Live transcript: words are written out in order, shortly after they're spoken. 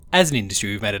As an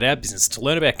industry, we've made it our business to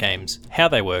learn about games, how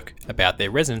they work, about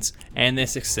their residents, and their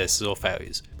successes or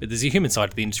failures. But there's a human side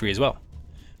to the industry as well.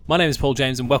 My name is Paul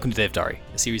James and welcome to Dev Diary,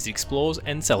 a series that explores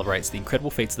and celebrates the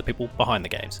incredible feats of the people behind the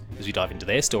games, as we dive into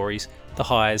their stories, the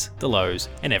highs, the lows,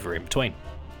 and ever in between.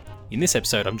 In this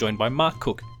episode, I'm joined by Mark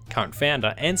Cook, current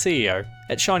founder and CEO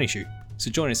at ShinyShoe,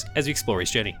 so join us as we explore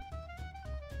his journey.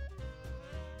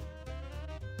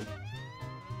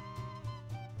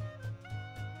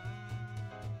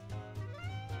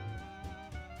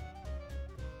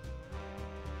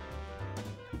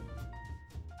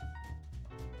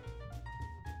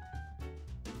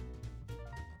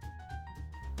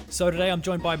 So today I'm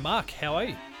joined by Mark. How are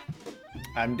you?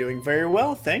 I'm doing very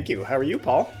well, thank you. How are you,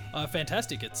 Paul?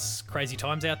 Fantastic. It's crazy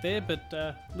times out there,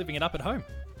 but living it up at home.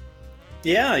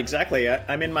 Yeah, exactly.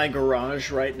 I'm in my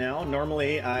garage right now.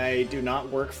 Normally, I do not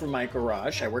work from my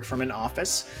garage. I work from an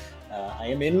office. I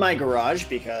am in my garage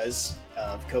because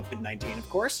of COVID-19, of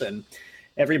course, and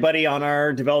everybody on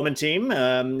our development team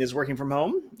is working from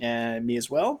home, and me as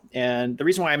well. And the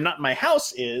reason why I'm not in my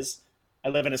house is I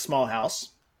live in a small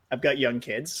house. I've got young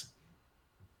kids.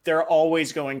 They're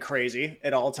always going crazy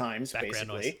at all times, Background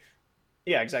basically. noise.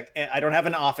 Yeah, exactly. I don't have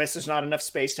an office. There's not enough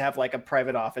space to have like a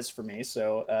private office for me.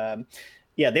 So,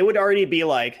 yeah, they would already be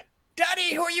like,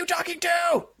 "Daddy, who are you talking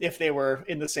to?" if they were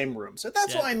in the same room. So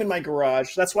that's why I'm in my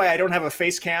garage. That's why I don't have a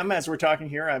face cam as we're talking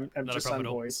here. I'm just on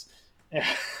voice. Yeah.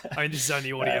 I mean, this is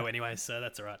only audio anyway, so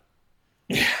that's all right.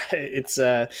 Yeah, it's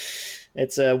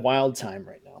a wild time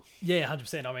right now. Yeah,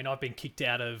 100%. I mean, I've been kicked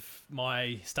out of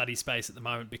my study space at the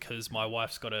moment because my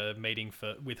wife's got a meeting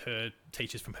with her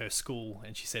teachers from her school,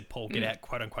 and she said, "Paul, get out,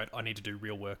 quote unquote. I need to do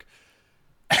real work."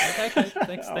 Okay,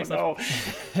 thanks. Oh, thanks.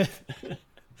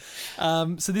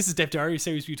 no. So this is Dev Diary, a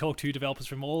series we talk to developers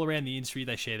from all around the industry.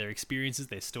 They share their experiences,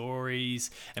 their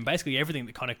stories, and basically everything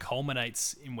that kind of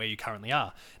culminates in where you currently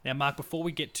are. Now, Mark, before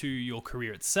we get to your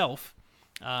career itself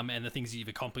and the things that you've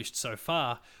accomplished so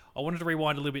far, I wanted to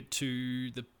rewind a little bit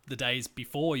to the days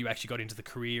before you actually got into the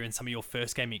career and some of your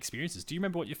first gaming experiences. Do you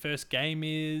remember what your first game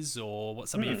is or what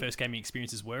some of your first gaming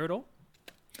experiences were at all?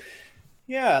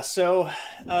 Yeah, so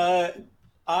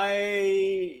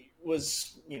I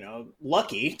was,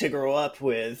 lucky to grow up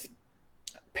with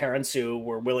parents who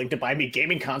were willing to buy me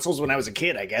gaming consoles when I was a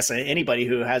kid, I guess. Anybody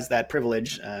who has that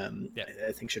privilege, I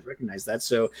think should recognize that.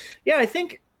 So, yeah, I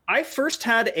think I first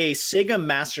had a Sega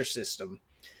Master System,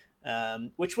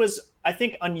 which was, I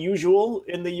think, unusual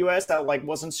in the US. That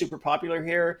wasn't super popular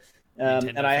here.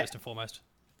 Nintendo, first and foremost.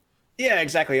 Yeah,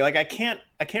 exactly. I can't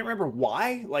remember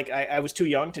why. I was too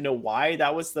young to know why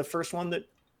that was the first one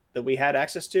that we had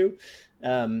access to.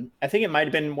 I think it might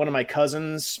have been one of my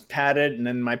cousins had it, and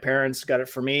then my parents got it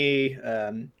for me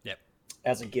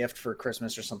as a gift for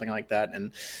Christmas or something like that.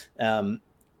 And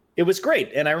it was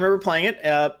great, and I remember playing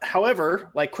it.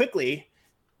 However, quickly,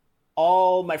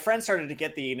 all my friends started to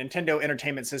get the Nintendo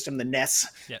Entertainment System, the NES,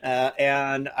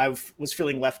 and I was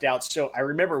feeling left out. So I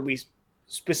remember we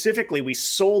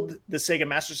sold the Sega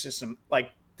Master System.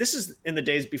 This is in the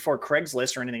days before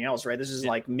Craigslist or anything else, right? This is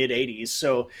mid 80s.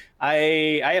 So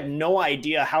I have no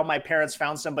idea how my parents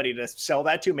found somebody to sell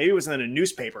that to. Maybe it was in a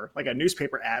newspaper, like a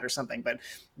newspaper ad or something. But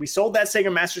we sold that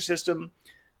Sega Master System,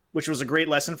 which was a great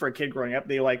lesson for a kid growing up.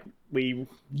 We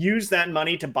used that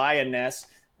money to buy a NES.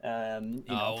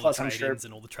 Plus I'm sure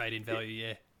and all the trade-in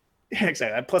value, yeah,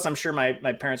 exactly. Plus, I'm sure my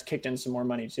parents kicked in some more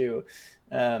money too.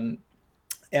 Then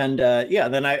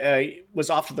I was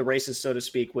off to the races, so to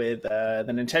speak, with the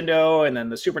Nintendo and then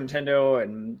the Super Nintendo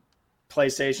and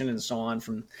PlayStation and so on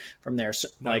from there. So,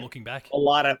 looking back,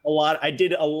 I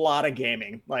did a lot of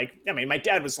gaming. My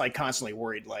dad was constantly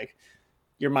worried,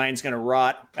 your mind's gonna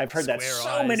rot. I've heard that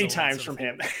so many times from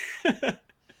him.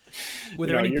 Were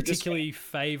there any particularly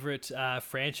favorite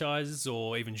franchises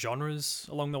or even genres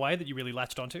along the way that you really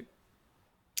latched onto?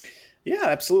 Yeah,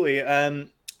 absolutely.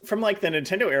 From the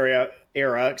Nintendo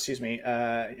era, excuse me.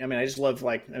 I just love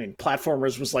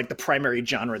platformers was the primary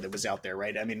genre that was out there,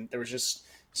 right? There was just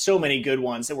so many good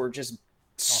ones that were just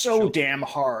damn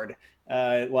hard.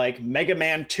 Mega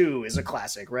Man 2 is a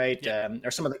classic, right? Yeah.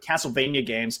 Or some of the Castlevania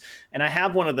games. And I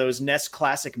have one of those NES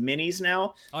Classic Minis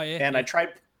now. Oh yeah. And I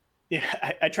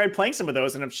tried playing some of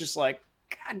those, and I'm just like,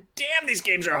 God damn, these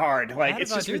games are hard.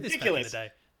 It's just ridiculous.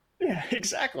 Yeah,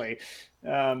 exactly.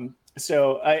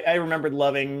 So I remember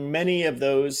loving many of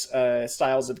those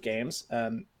styles of games.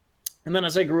 And then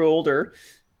as I grew older,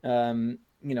 some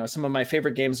of my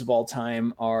favorite games of all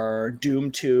time are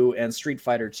Doom 2 and Street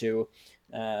Fighter 2.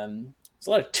 There's a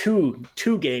lot of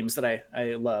two games that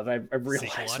I love. I've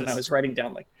realized when I was writing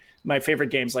down my favorite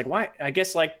games, why? I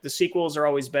guess the sequels are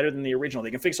always better than the original.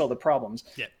 They can fix all the problems.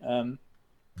 Yeah.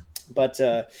 But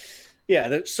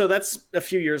so that's a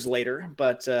few years later.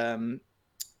 But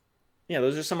yeah,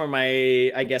 those are some of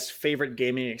my, I guess, favorite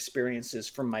gaming experiences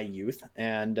from my youth.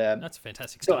 And That's a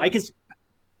fantastic so story.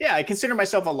 I consider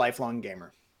myself a lifelong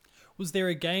gamer. Was there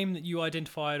a game that you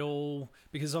identify at all?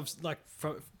 Because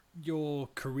your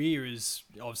career has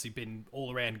obviously been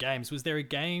all around games. Was there a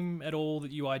game at all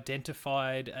that you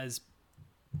identified as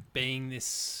being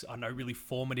this, I don't know, really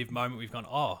formative moment? We've gone,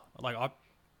 I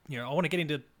want to get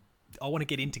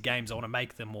into games. I want to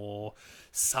make them, or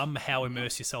somehow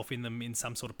immerse yourself in them in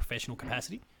some sort of professional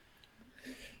capacity.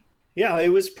 Yeah, it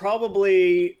was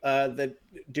probably the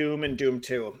Doom and Doom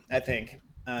 2, I think.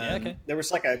 Okay. There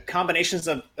was like a combinations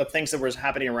of things that was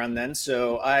happening around then.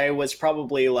 So I was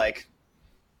probably like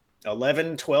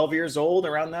 11, 12 years old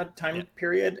around that time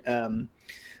period.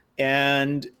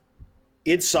 And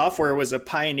id Software was a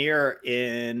pioneer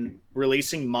in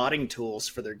releasing modding tools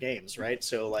for their games, right?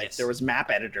 So like there was map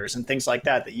editors and things like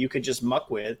that you could just muck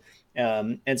with.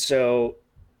 And so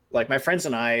like my friends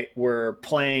and I were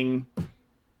playing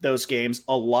those games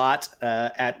a lot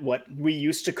at what we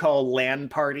used to call LAN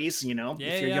parties. You know,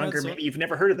 if you're younger, maybe you've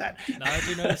never heard of that. No, I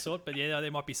do know the sort, but yeah, there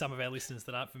might be some of our listeners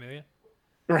that aren't familiar.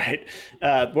 Right.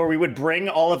 Where we would bring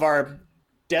all of our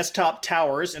desktop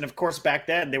towers, and of course back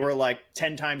then they were like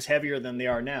 10 times heavier than they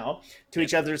are now, to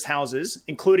each other's houses,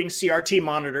 including CRT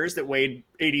monitors that weighed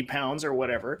 80 pounds or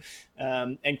whatever,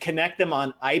 and connect them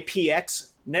on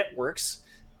IPX networks.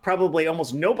 Probably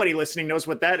almost nobody listening knows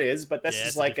what that is, but this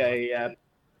is like a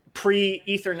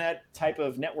pre-Ethernet type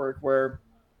of network where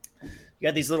you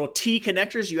had these little T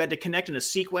connectors you had to connect in a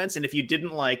sequence, and if you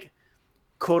didn't like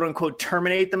quote unquote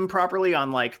terminate them properly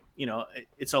on like, you know,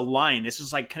 it's a line. It's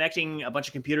just like connecting a bunch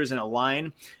of computers in a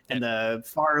line, and the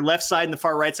far left side and the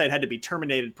far right side had to be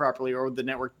terminated properly or the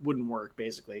network wouldn't work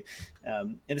basically.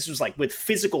 And this was like with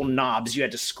physical knobs you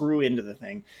had to screw into the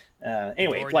thing.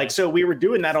 Anyway, like, so we were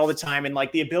doing that all the time, and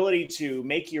like the ability to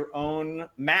make your own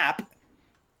map,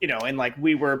 you know, and like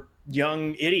we were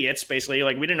young idiots basically,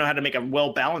 like we didn't know how to make a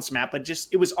well-balanced map, but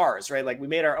just it was ours, right? Like we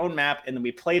made our own map and then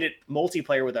we played it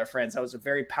multiplayer with our friends. That was a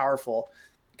very powerful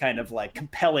kind of like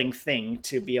compelling thing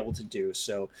to be able to do.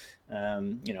 So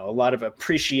you know, a lot of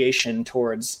appreciation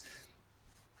towards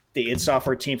the id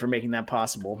Software team for making that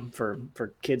possible for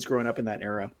kids growing up in that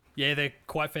era. Yeah, they're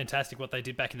quite fantastic what they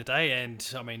did back in the day,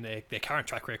 and I mean their current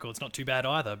track record's not too bad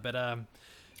either. But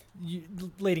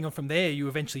leading on from there, you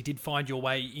eventually did find your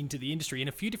way into the industry in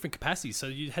a few different capacities. So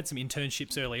you had some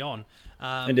internships early on.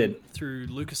 I did. Through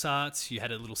LucasArts, you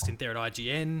had a little stint there at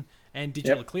IGN and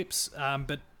Digital Eclipse.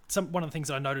 But one of the things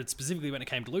that I noted specifically when it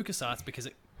came to LucasArts, because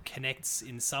it connects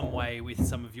in some way with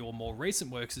some of your more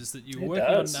recent works, is that you were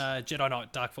working on Jedi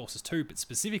Knight Dark Forces 2, but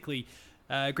specifically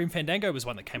Grim Fandango was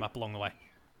one that came up along the way.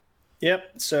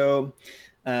 Yep. So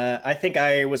I think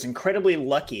I was incredibly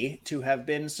lucky to have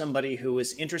been somebody who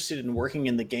was interested in working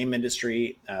in the game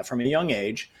industry from a young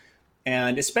age.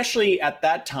 And especially at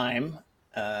that time,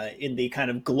 in the kind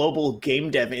of global game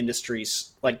dev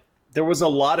industries, like there was a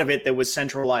lot of it that was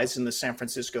centralized in the San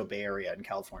Francisco Bay Area in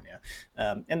California.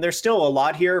 And there's still a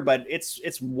lot here, but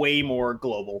it's way more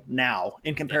global now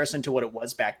in comparison to what it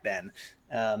was back then.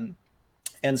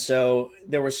 And so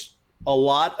there was a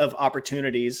lot of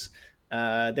opportunities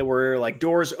there were like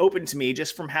doors open to me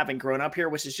just from having grown up here,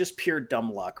 which is just pure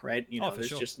dumb luck, right? You know, there's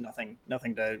just nothing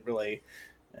to really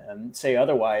say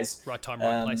otherwise. Right time,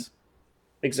 right place.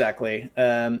 Exactly.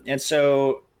 And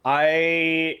so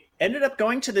I ended up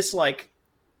going to this, like,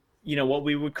 you know, what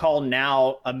we would call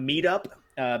now a meetup.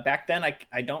 Back then,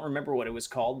 I don't remember what it was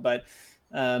called, but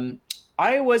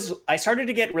I started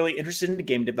to get really interested into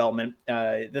game development.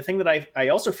 The thing that I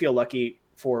also feel lucky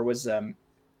for was one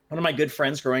of my good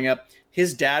friends growing up,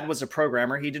 his dad was a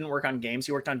programmer. He didn't work on games.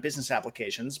 He worked on business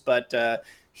applications, but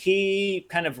he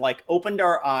kind of like opened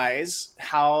our eyes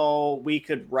how we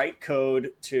could write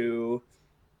code to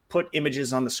put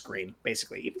images on the screen,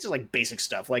 basically. Even just like basic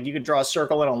stuff. Like you could draw a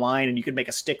circle in a line and you could make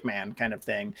a stick man kind of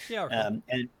thing. Yeah. Okay.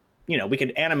 And, you know, we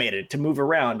could animate it to move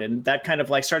around. And that kind of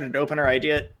like started to open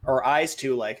our eyes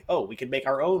to like, oh, we could make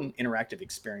our own interactive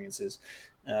experiences.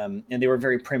 And they were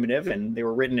very primitive, and they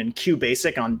were written in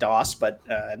QBasic on DOS, but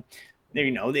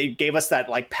they gave us that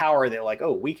like power that like,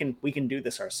 oh, we can do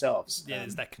this ourselves. Yeah,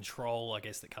 there's that control, I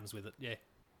guess, that comes with it. Yeah.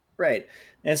 Right.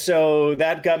 And so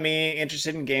that got me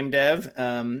interested in game dev.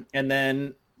 And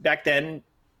then back then,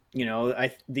 you know,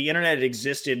 the internet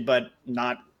existed, but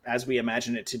not as we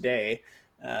imagine it today.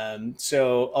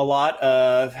 So a lot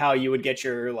of how you would get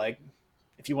your, like,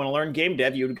 if you want to learn game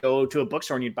dev, you would go to a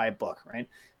bookstore and you'd buy a book, right?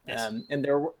 Yes. And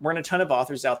there weren't a ton of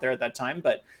authors out there at that time,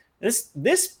 but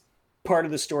this part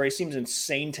of the story seems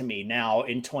insane to me now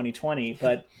in 2020.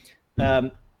 But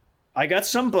Um, I got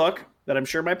some book that I'm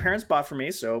sure my parents bought for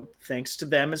me, so thanks to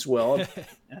them as well.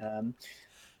 Um,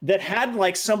 that had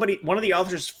like one of the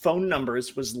author's phone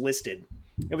numbers was listed.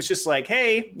 It was just like,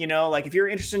 hey, like if you're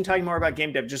interested in talking more about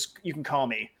game dev, you can call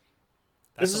me.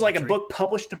 This is like a book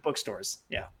published to bookstores.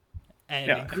 Yeah. And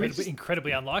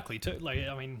incredibly unlikely too. Like,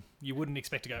 I mean, you wouldn't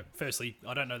expect to go. Firstly,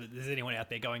 I don't know that there's anyone out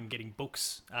there going and getting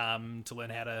books to learn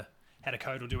how to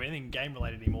code or do anything game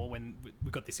related anymore. When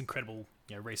we've got this incredible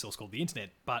resource called the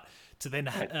internet, but to then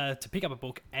to pick up a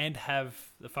book and have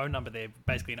the phone number there,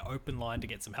 basically an open line to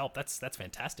get some help. That's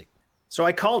fantastic. So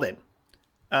I called it.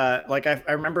 I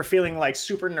remember feeling like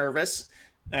super nervous,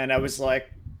 and I was like,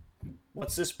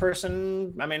 what's this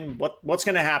person? I mean, what's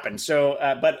going to happen? So,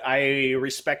 but I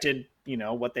respected,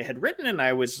 what they had written, and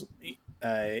I was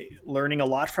learning a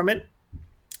lot from it.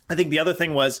 I think the other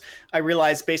thing was I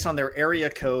realized based on their area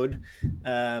code,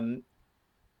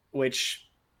 which,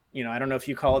 I don't know if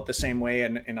you call it the same way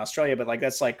in Australia, but like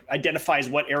that's like identifies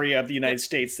what area of the United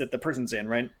States that the person's in,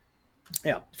 right?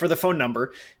 Yeah, for the phone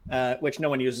number, which no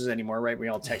one uses anymore, right? We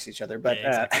all text each other. But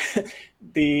exactly.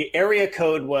 The area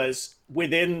code was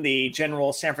within the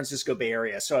general San Francisco Bay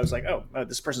Area. So I was like, oh,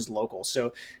 this person's local.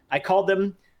 So I called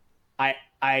them.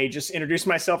 I just introduced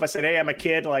myself. I said, hey, I'm a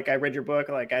kid. Like, I read your book.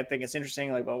 Like, I think it's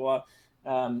interesting. Like, blah, blah,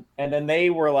 blah. And then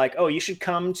they were like, oh, you should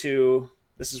come to,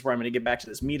 this is where I'm going to get back to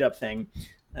this meetup thing.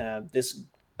 This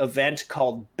event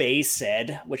called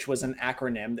BAYCED, which was an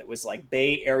acronym that was like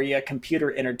Bay Area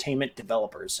Computer Entertainment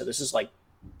Developers. So this is like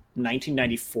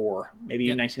 1994,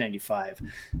 maybe 1995.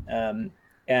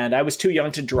 And I was too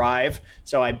young to drive.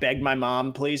 So I begged my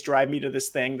mom, please drive me to this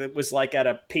thing that was like at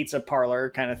a pizza parlor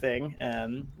kind of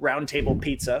thing, round table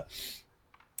pizza.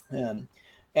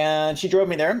 And she drove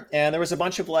me there. And there was a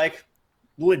bunch of like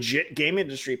legit game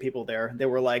industry people there. They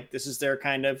were like, this is their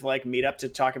kind of like meetup to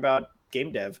talk about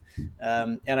game dev.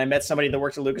 And I met somebody that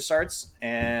worked at LucasArts,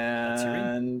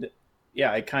 and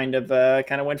I kind of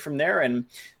went from there. And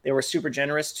they were super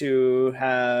generous to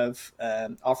have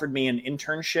offered me an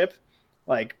internship.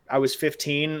 Like, I was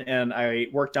 15 and I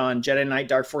worked on Jedi Knight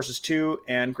Dark Forces 2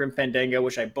 and Grim Fandango,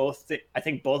 which I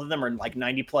think both of them are like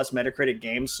 90 plus Metacritic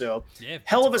games. So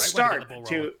hell of a start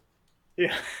to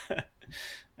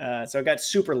so I got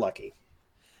super lucky.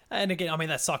 And again, I mean,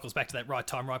 that cycles back to that right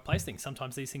time, right place thing.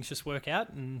 Sometimes these things just work out,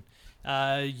 and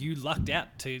you lucked out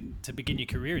to begin your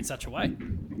career in such a way.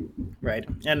 Right.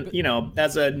 And,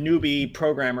 as a newbie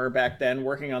programmer back then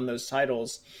working on those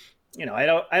titles, I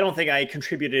don't think I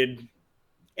contributed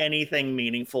anything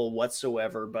meaningful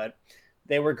whatsoever, but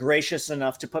they were gracious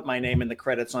enough to put my name in the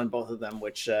credits on both of them,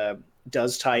 which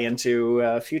does tie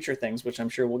into future things, which I'm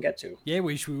sure we'll get to. Yeah,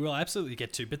 we will absolutely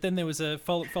get to. But then there was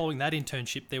following that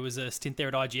internship, there was a stint there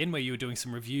at IGN where you were doing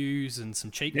some reviews and some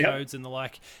cheat codes and the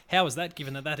like. How was that,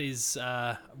 given that is,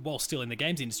 while still in the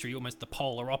games industry, almost the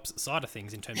polar opposite side of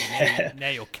things in terms of now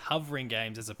you're covering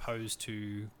games as opposed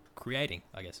to creating,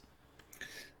 I guess?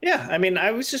 Yeah, I mean,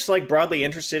 I was just like broadly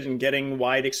interested in getting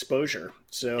wide exposure.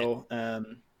 So, I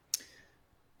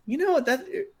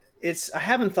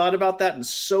haven't thought about that in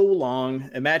so long.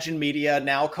 Imagine Media,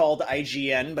 now called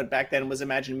IGN, but back then it was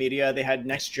Imagine Media. They had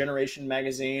Next Generation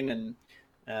magazine and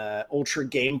Ultra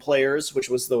Game Players, which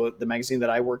was the magazine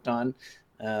that I worked on.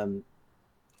 I'm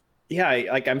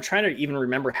trying to even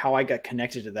remember how I got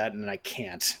connected to that, and I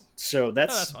can't. So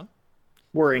that's fun.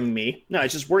 Worrying me. No,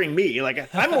 it's just worrying me.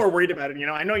 Like, I'm more worried about it.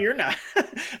 I know you're not.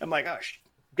 I'm like, oh, I'm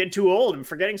getting too old and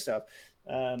forgetting stuff.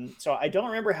 So I don't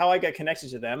remember how I got connected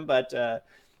to them, but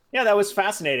that was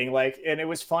fascinating. Like, and it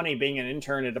was funny being an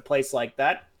intern at a place like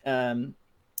that,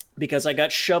 because I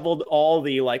got shoveled all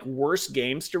the like worst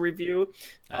games to review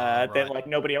that like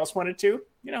nobody else wanted to.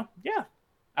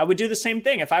 I would do the same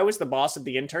thing if I was the boss of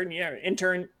the intern. Yeah,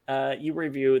 intern, you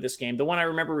review this game. The one I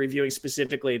remember reviewing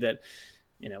specifically that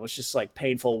was just like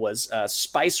painful was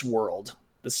Spice World,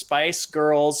 the Spice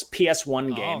Girls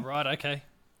PS1 game. Oh, right, okay.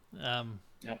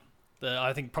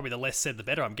 I think probably the less said, the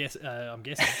better. I'm guessing. I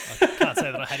can't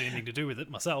say that I had anything to do with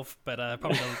it myself, but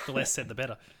probably the less said, the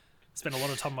better. Spent a lot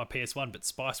of time on my PS1, but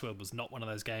Spice World was not one of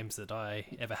those games that I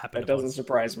ever happened. That doesn't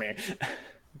surprise me.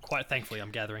 Quite thankfully, I'm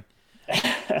gathering.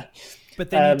 But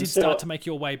then you did start to make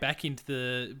your way back into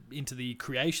the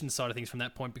creation side of things from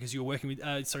that point, because you were working with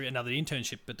another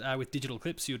internship, but with Digital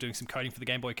Eclipse, you were doing some coding for the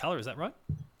Game Boy Color. Is that right?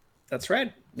 That's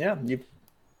right. Yeah, you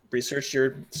researched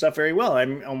your stuff very well.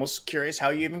 I'm almost curious how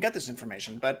you even got this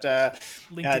information, but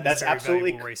that's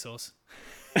absolutely valuable resource.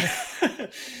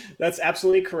 That's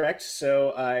absolutely correct.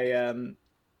 So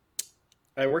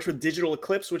I worked with Digital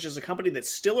Eclipse, which is a company that's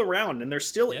still around, and they're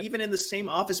still even in the same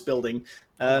office building.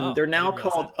 They're now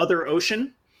called Other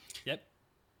Ocean.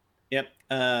 Yep.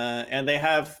 And they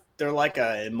have they're like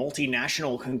a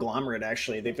multinational conglomerate.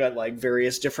 Actually, they've got like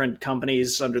various different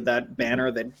companies under that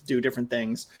banner that do different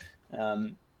things.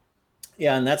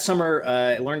 Yeah, and that summer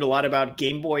I learned a lot about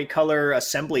Game Boy Color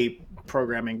assembly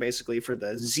programming, basically for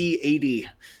the Z80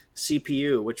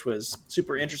 CPU, which was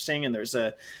super interesting. And there's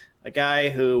a guy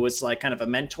who was like kind of a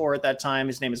mentor at that time.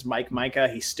 His name is Mike Micah.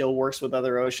 He still works with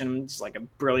Other Ocean. He's like a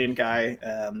brilliant guy.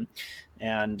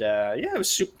 Yeah, it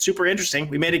was super interesting.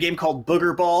 We made a game called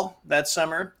Booger Ball that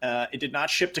summer. It did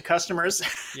not ship to customers.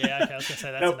 Yeah, okay, I was going to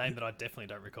say that's a name that I definitely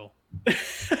don't recall.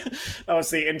 That was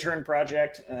the intern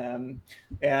project. And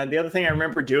the other thing I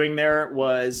remember doing there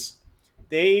was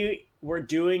they were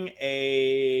doing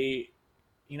a,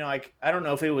 I don't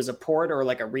know if it was a port or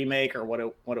like a remake or what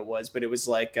it was, but it was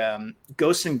like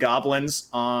Ghosts and Goblins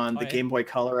on the Game Boy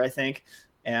Color, I think.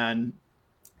 And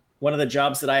one of the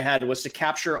jobs that I had was to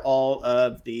capture all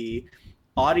of the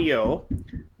audio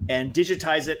and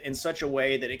digitize it in such a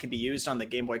way that it could be used on the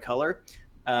Game Boy Color.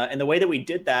 And the way that we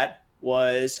did that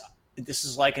was, this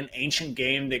is like an ancient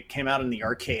game that came out in the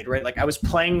arcade, right? Like I was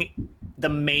playing the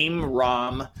MAME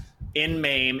ROM in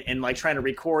MAME and like trying to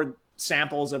record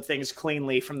samples of things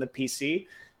cleanly from the PC,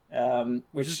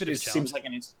 which seems like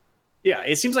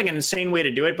it seems like an insane way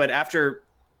to do it. But after,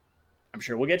 I'm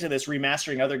sure we'll get to this,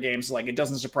 remastering other games, like it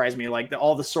doesn't surprise me. Like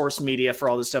all the source media for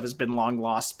all this stuff has been long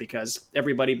lost because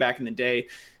everybody back in the day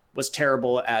was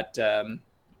terrible at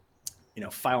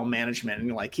file management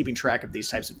and like keeping track of these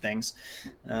types of things.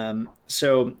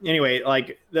 So anyway,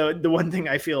 like the one thing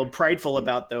I feel prideful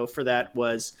about though for that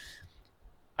was,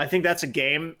 I think that's a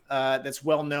game that's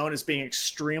well known as being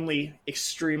extremely,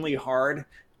 extremely hard.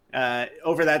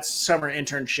 Over that summer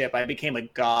internship, I became a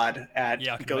god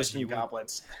at Ghosts and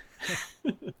Goblins.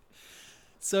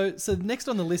 So next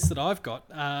on the list that I've got,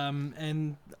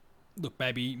 and look,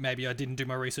 maybe I didn't do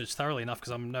my research thoroughly enough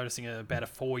because I'm noticing about a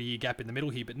 4-year gap in the middle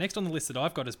here. But next on the list that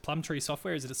I've got is Plumtree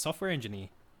Software. Is it a software engineer?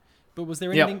 But was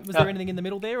there anything? Was there anything in the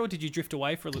middle there, or did you drift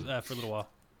away for a little while?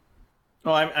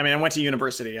 Well, I went to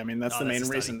university. I mean, that's the main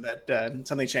reason that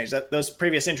something changed. Those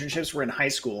previous internships were in high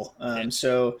school,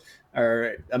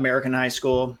 or American high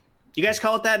school. You guys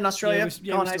call it that in Australia?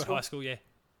 High school. Yeah.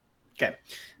 Okay.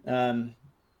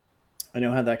 I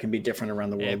know how that can be different around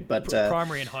the world, but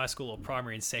primary and high school, or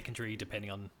primary and secondary, depending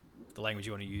on the language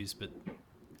you want to use. But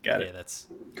got it. That's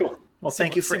cool. Well,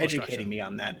 thank you for educating me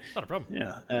on that. Not a problem.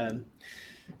 Yeah.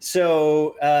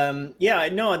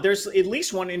 There's at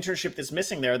least one internship that's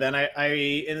missing there. Then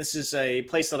and this is a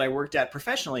place that I worked at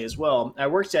professionally as well. I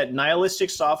worked at Nihilistic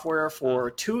Software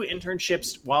for 2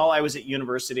 internships while I was at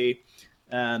university.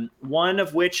 One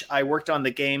of which I worked on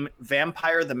the game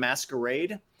Vampire the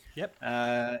Masquerade.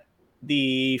 Yep.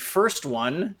 The first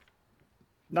one,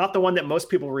 not the one that most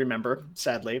people remember,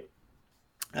 sadly.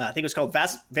 I think it was called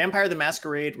Vampire the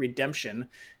Masquerade Redemption.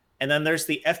 And then there's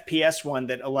the FPS one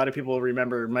that a lot of people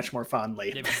remember much more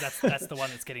fondly. Yeah, because that's the one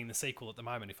that's getting the sequel at the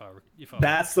moment.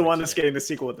 That's the one that's getting the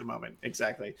sequel at the moment.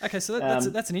 Exactly. Okay, so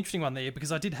that's an interesting one there,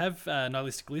 because I did have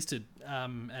Nihilistic listed,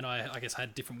 and I guess I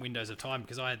had different windows of time,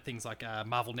 because I had things like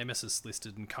Marvel Nemesis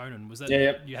listed and Conan. Was that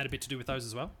you had a bit to do with those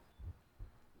as well?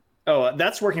 Oh,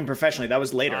 that's working professionally. That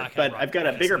was later. But right. I've got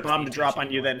a bigger bomb to drop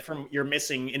on you then from your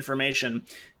missing information.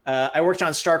 I worked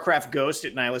on StarCraft Ghost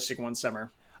at Nihilistic one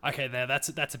summer. Okay, now that's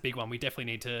a big one. We definitely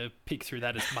need to pick through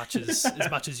that as much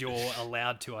as you're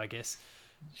allowed to, I guess.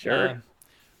 Sure.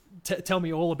 Tell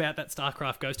me all about that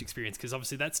StarCraft Ghost experience, because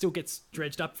obviously that still gets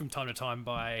dredged up from time to time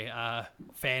by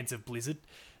fans of Blizzard.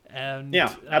 And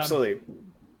yeah, absolutely.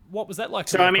 What was that like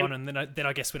to work on? And then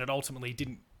I guess when it ultimately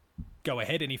didn't go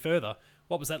ahead any further,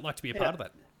 what was that like to be a part of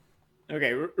that?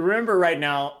 Okay, remember right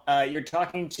now, you're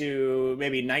talking to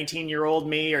maybe 19-year-old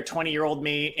me or 20-year-old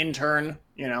me, intern.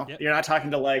 You're not talking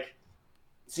to like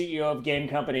CEO of game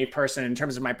company person in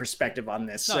terms of my perspective on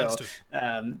this. No,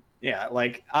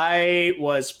 like I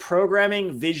was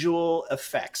programming visual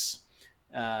effects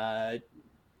at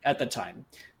the time.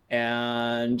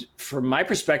 And from my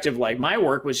perspective, like my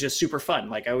work was just super fun.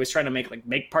 Like I was trying to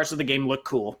make parts of the game look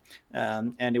cool.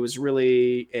 And it was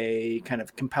really a kind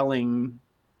of compelling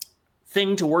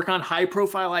thing to work on, high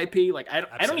profile IP. Like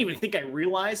I don't even think I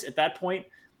realized at that point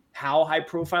how high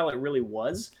profile it really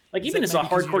was. Like even as a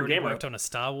hardcore gamer, worked on a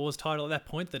Star Wars title at that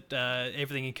point, that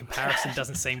everything in comparison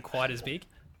doesn't seem quite as big.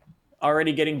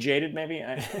 Already getting jaded, maybe.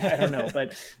 I don't know,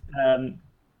 but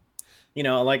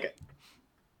like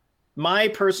my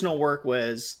personal work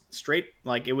was straight.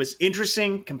 Like it was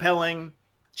interesting, compelling,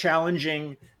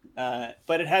 challenging,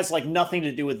 but it has like nothing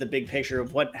to do with the big picture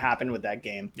of what happened with that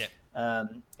game. Yeah.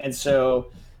 And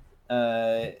so,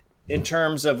 in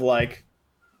terms of like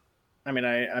I mean,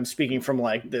 I'm speaking from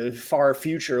like the far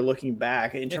future looking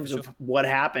back in terms of what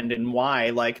happened and why.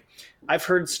 Like, I've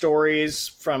heard stories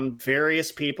from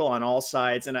various people on all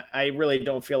sides, and I really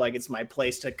don't feel like it's my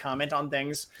place to comment on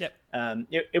things. Yep.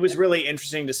 It was really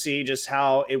interesting to see just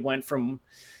how it went from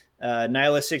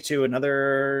Nihilistic to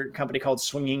another company called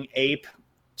Swinging Ape,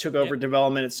 took over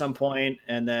development at some point,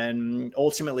 and then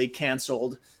ultimately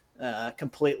canceled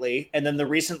completely. And then the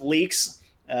recent leaks.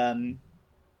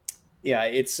 Yeah,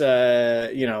 it's It's a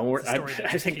story that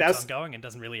I just think keeps that's on going and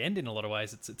doesn't really end in a lot of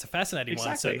ways. It's a fascinating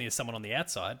one, certainly as someone on the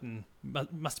outside, and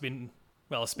must have been,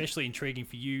 well, especially intriguing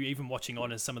for you, even watching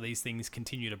on as some of these things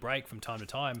continue to break from time to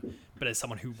time, but as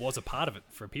someone who was a part of it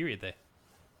for a period there.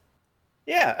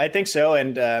 Yeah, I think so.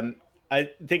 And I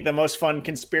think the most fun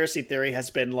conspiracy theory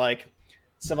has been like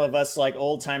some of us like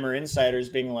old timer insiders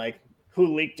being like,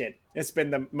 who leaked it? It's been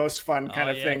the most fun kind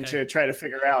of thing to try to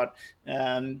figure out.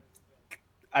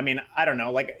 I mean, I don't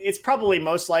know. Like, it's probably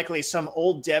most likely some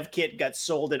old dev kit got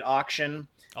sold at auction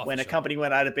when a company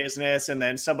went out of business, and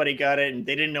then somebody got it and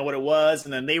they didn't know what it was,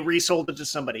 and then they resold it to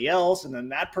somebody else, and then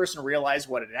that person realized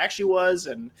what it actually was,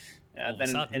 and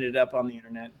then it ended up on the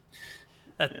internet.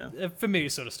 A familiar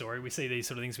sort of story. We see these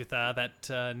sort of things with that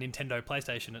Nintendo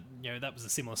PlayStation. That was a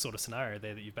similar sort of scenario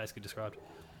there that you've basically described.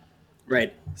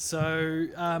 Right. So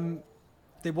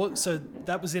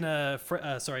that was in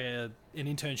an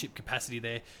internship capacity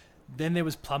there. Then there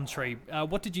was Plumtree.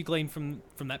 What did you glean from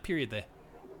that period there?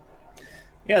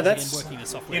 Yeah, that's working in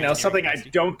software something I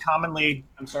don't commonly.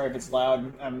 I'm sorry if it's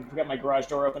loud. I've got my garage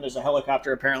door open. There's a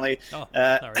helicopter apparently.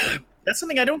 That's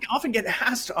something I don't often get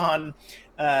asked on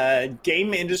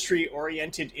game industry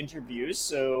oriented interviews.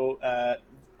 So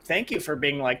thank you for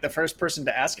being like the first person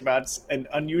to ask about an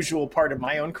unusual part of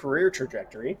my own career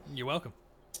trajectory. You're welcome.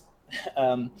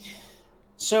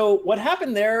 So what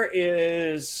happened there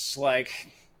is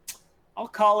like, I'll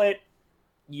call it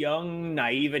young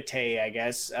naivete, I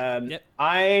guess.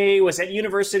 I was at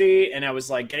university and I was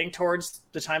like getting towards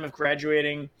the time of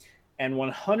graduating, and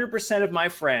 100% of my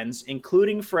friends,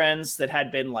 including friends that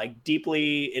had been like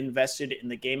deeply invested in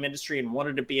the game industry and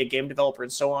wanted to be a game developer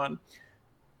and so on,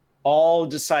 all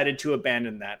decided to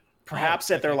abandon that.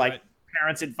 Perhaps at their like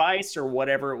parents' advice or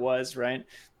whatever it was, right?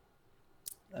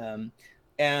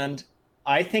 And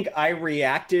I think I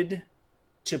reacted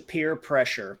to peer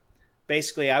pressure.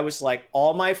 Basically, I was like,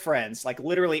 all my friends, like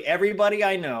literally everybody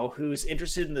I know who's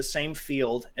interested in the same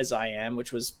field as I am,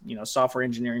 which was, software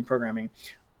engineering, programming,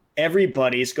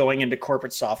 everybody's going into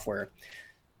corporate software.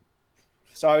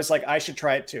 So I was like, I should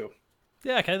try it too.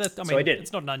 Yeah, okay. So I did.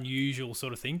 It's not an unusual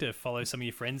sort of thing to follow some of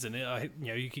your friends, and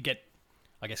you could get,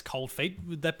 I guess, cold feet.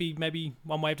 Would that be maybe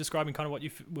one way of describing kind of what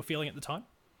you were feeling at the time?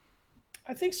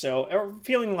 I think so. Or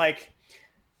feeling like,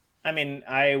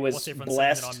 I was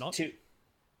blessed to.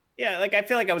 Yeah, like I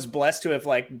feel like I was blessed to have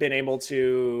like been able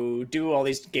to do all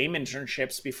these game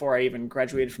internships before I even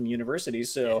graduated from university.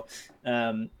 So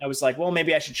I was like, well,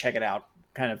 maybe I should check it out,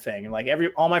 kind of thing. And like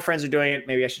all my friends are doing it,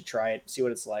 maybe I should try it, see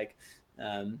what it's like.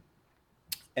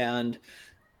 And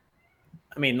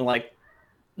like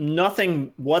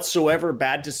nothing whatsoever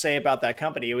bad to say about that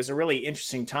company. It was a really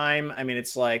interesting time.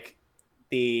 It's like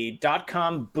the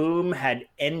 .com boom had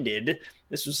ended.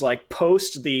 This was like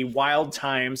post the wild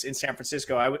times in San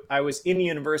Francisco. I was in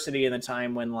university in the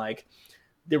time when like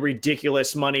the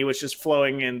ridiculous money was just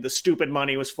flowing and the stupid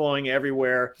money was flowing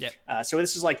everywhere. Yep. So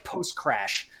this is like post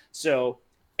crash. So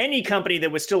any company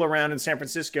that was still around in San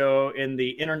Francisco in the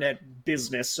internet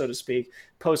business, so to speak,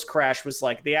 post crash was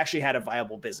like, they actually had a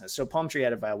viable business. So Plumtree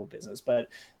had a viable business, but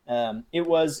it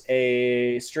was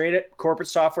a straight corporate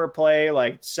software play,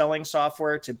 like selling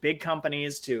software to big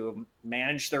companies to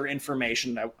manage their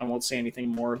information. I won't say anything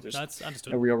more. There's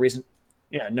no real reason.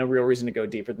 Yeah, no real reason to go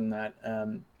deeper than that.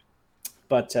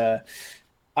 But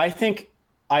I think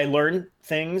I learned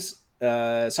things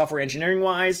software engineering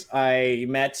wise. I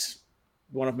met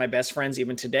one of my best friends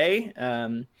even today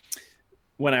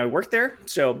when I worked there.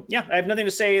 So yeah, I have nothing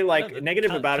to say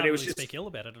negative about it. It was just speak ill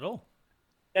about it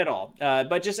at all.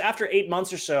 But just after 8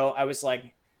 months or so, I was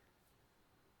like,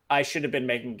 I should have been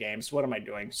making games. What am I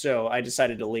doing? So I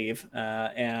decided to leave,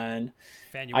 and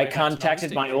I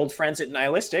contacted my old friends at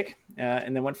Nihilistic,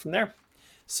 and then went from there.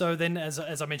 So then, as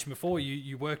I mentioned before,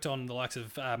 you worked on the likes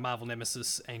of Marvel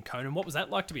Nemesis and Conan. What was that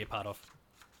like to be a part of?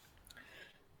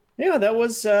 Yeah, that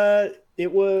was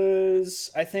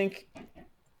I think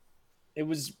it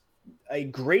was a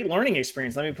great learning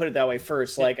experience. Let me put it that way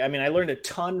first. I learned a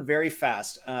ton very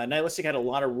fast. Nihilistic had a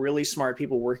lot of really smart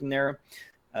people working there.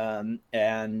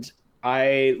 And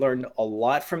I learned a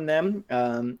lot from them.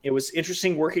 It was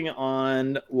interesting working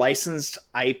on licensed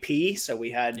IP. So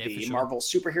we had the sure. Marvel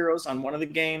superheroes on one of the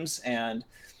games and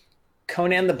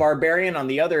Conan the Barbarian on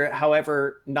the other.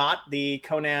 However, not the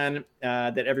Conan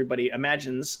that everybody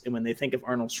imagines when they think of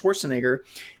Arnold Schwarzenegger.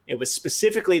 It was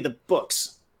specifically the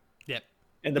books. Yep.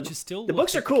 And which is still the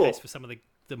books are cool. For some of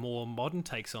the more modern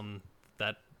takes on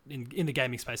that in the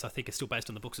gaming space, I think is still based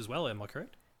on the books as well. Am I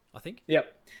correct? I think.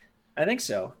 Yep. I think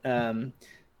so.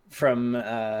 From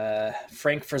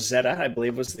Frank Frazetta, I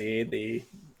believe was the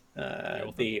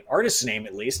artist's name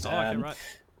at least. Oh, okay, right.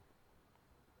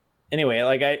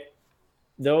 Anyway,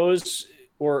 those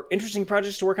were interesting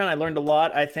projects to work on. I learned a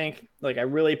lot. I think I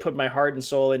really put my heart and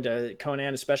soul into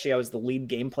Conan, especially I was the lead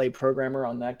gameplay programmer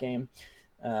on that game.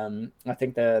 I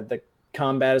think the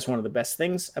combat is one of the best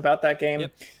things about that game.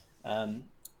 Yep.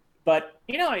 But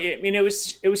it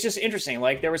was just interesting.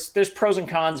 Like there's pros and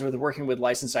cons with working with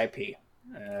licensed IP.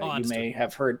 You may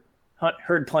have heard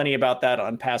plenty about that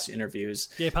on past interviews.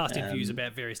 Yeah, past interviews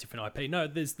about various different IP. No,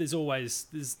 there's always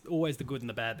the good and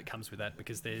the bad that comes with that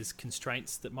because there's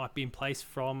constraints that might be in place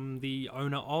from the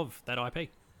owner of that IP.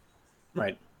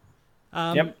 Right.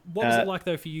 What was it like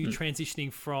though for you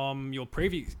transitioning from your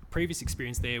previous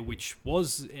experience there, which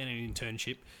was an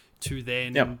internship, to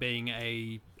then being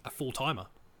a full timer?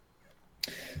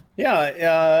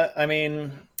 Yeah, I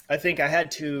mean, I think I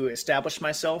had to establish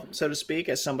myself, so to speak,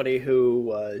 as somebody who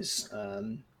was,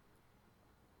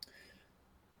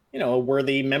 a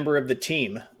worthy member of the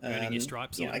team. Earning your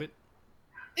stripes a little bit.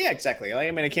 Yeah, exactly. I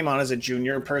mean, I came on as a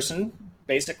junior person,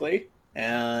 basically,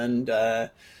 and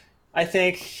I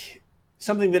think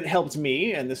something that helped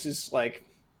me, and this is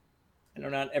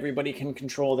not everybody can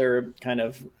control their kind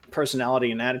of personality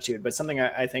and attitude, but something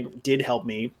I think did help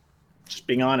me, just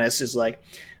being honest, is I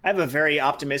have a very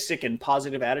optimistic and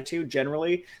positive attitude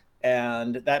generally,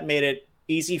 and that made it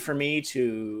easy for me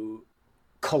to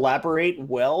collaborate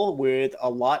well with a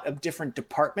lot of different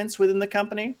departments within the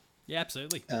company. Yeah,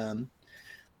 absolutely.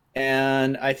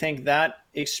 And I think that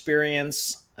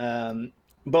experience,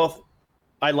 both,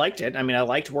 I liked it. I mean, I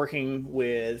liked working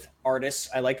with artists.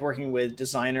 I liked working with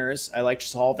designers. I liked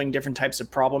solving different types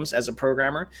of problems as a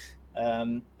programmer.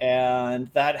 And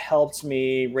that helped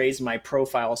me raise my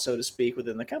profile, so to speak,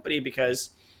 within the company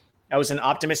because I was an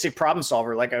optimistic problem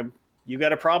solver. You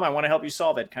got a problem, I want to help you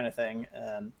solve it, kind of thing.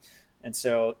 And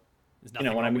so,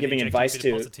 when I'm giving advice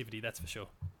to positivity, that's for sure.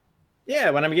 Yeah,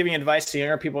 when I'm giving advice to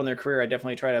younger people in their career, I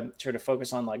definitely try to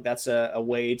focus on that's a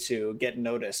way to get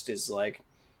noticed. Is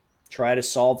try to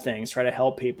solve things, try to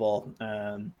help people,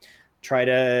 try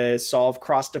to solve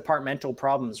cross-departmental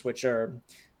problems, which are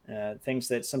things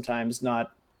that sometimes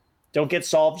don't get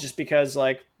solved just because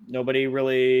nobody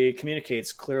really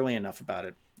communicates clearly enough about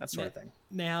it, that sort of thing.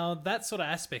 Now that sort of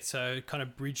aspect, so kind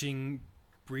of bridging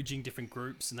different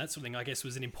groups and that sort of thing, I guess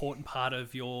was an important part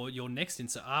of your next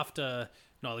stint. So after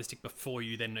Nihilistic, before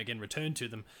you then again returned to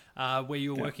them, where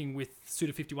you were working with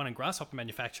Suda51 and Grasshopper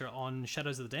Manufacturer on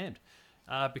Shadows of the Damned,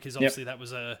 because obviously that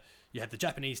was you had the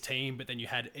Japanese team, but then you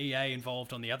had EA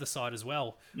involved on the other side as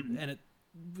well, and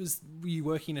were you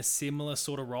working a similar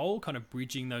sort of role, kind of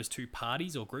bridging those two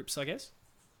parties or groups, I guess?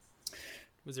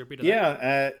 Was there a bit of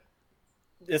that?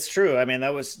 It's true. I mean,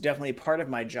 that was definitely part of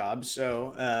my job.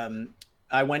 So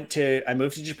I moved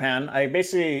to Japan. I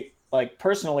basically,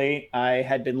 personally, I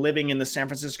had been living in the San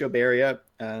Francisco Bay Area,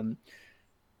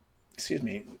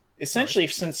 essentially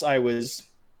since I was,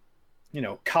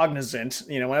 cognizant.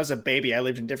 When I was a baby, I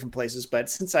lived in different places, but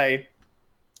since I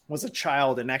was a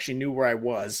child and actually knew where I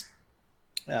was,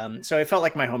 so it felt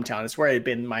like my hometown. It's where I had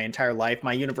been my entire life.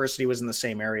 My university was in the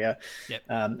same area. Yep.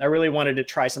 I really wanted to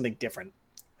try something different.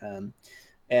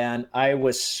 And I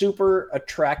was super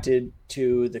attracted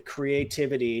to the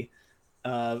creativity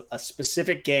of a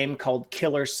specific game called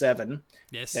Killer 7.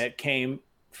 Yes. That came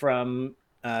from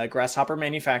Grasshopper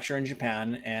Manufacturer in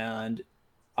Japan. And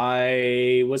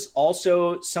I was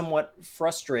also somewhat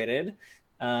frustrated.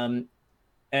 And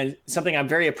something I'm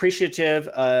very appreciative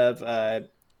of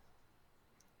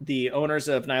the owners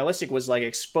of Nihilistic was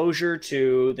exposure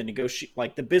to the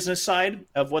the business side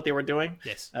of what they were doing.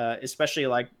 Yes. Especially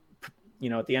at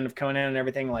the end of Conan and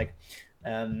everything.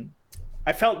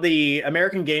 I felt the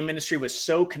American game industry was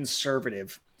so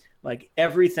conservative.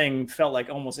 Everything felt like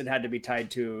almost it had to be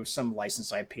tied to some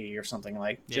licensed IP or something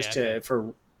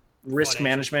for risk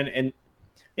management. And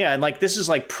this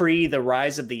is pre the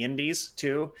rise of the indies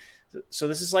too. So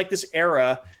this is this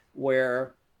era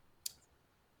where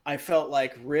I felt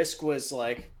like risk was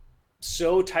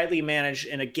so tightly managed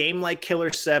in a game like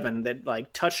Killer 7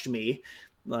 that touched me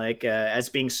as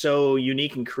being so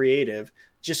unique and creative.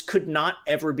 just could not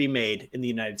ever be made in the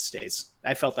United States.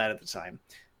 I felt that at the time.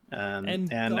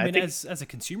 And I I mean, think, as a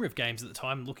consumer of games at the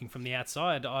time, looking from the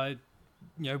outside, I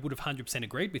would have 100%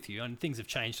 agreed with you. And things have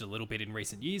changed a little bit in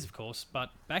recent years, of course. But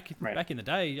back in the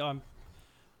day,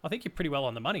 I think you're pretty well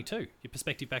on the money too. Your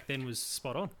perspective back then was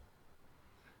spot on.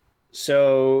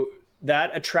 so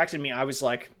that attracted me. I was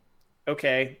like,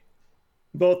 okay,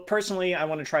 both personally, I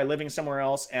want to try living somewhere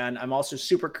else, and I'm also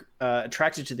super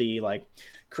attracted to the like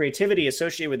creativity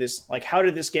associated with this. Like, how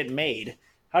did this get made?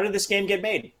 How did this game get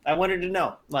made? I wanted to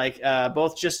know. Like,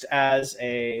 both just as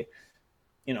a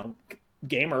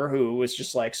gamer who was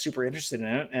just like super interested in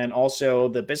it, and also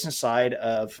the business side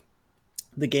of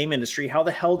the game industry. How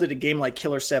the hell did a game like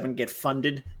Killer 7 get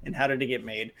funded, and how did it get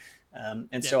made?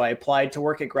 So I applied to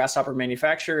work at Grasshopper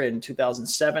Manufacture in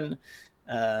 2007.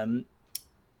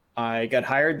 I got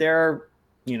hired there,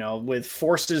 with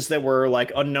forces that were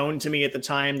like unknown to me at the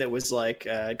time. That was like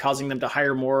causing them to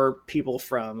hire more people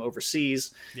from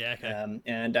overseas. Yeah. Okay.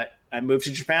 And I moved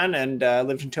to Japan and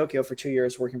lived in Tokyo for 2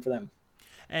 years working for them.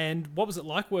 And what was it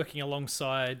like working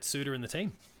alongside Suda and the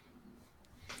team?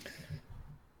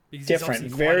 Because Different,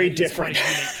 he's very he's different. Quite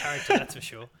a unique character, that's for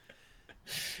sure.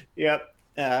 Yep.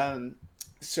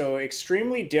 So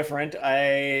extremely different.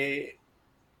 Like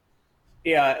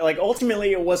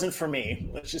ultimately it wasn't for me.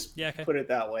 Let's just put it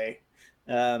that way.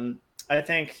 I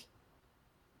think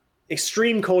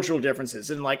extreme cultural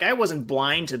differences, and like I wasn't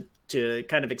blind to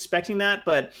kind of expecting that,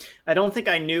 but I don't think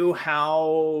I knew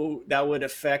how that would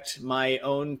affect my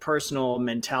own personal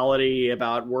mentality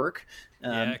about work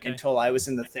until I was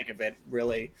in the thick of it,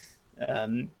 really. But I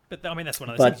mean, that's one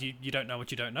of those things you don't know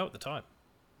what you don't know at the time.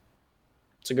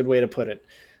 It's a good way to put it.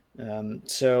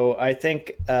 So I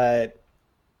think, I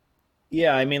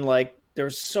mean, like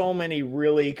there's so many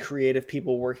really creative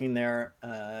people working there,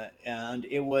 and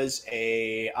it was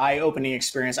a eye-opening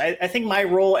experience. I think my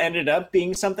role ended up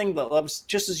being something that was,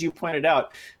 just as you pointed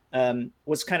out,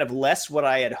 was kind of less what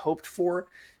I had hoped for.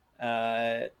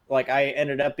 Like I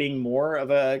ended up being more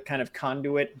of a kind of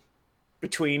conduit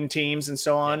between teams and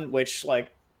so on, which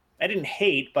like I didn't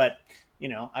hate, but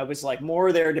I was like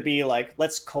more there to be like,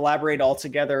 let's collaborate all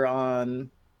together on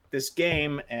this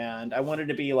game. And I wanted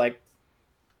to be like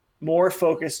more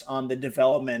focused on the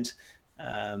development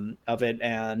of it.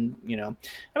 And, I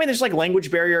mean, there's like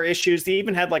language barrier issues. They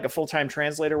even had like a full-time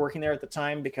translator working there at the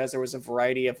time because there was a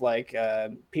variety of like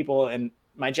people, and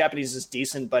my Japanese is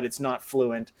decent, but it's not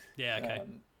fluent. Yeah. Okay.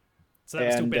 So that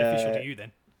was still beneficial to you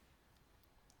then.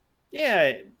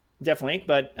 Yeah, definitely.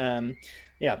 But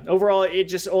overall, it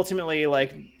just ultimately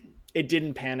like it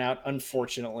didn't pan out,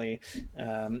 unfortunately.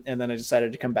 And then I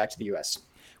decided to come back to the US.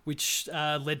 Which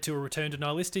led to a return to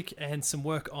Nihilistic and some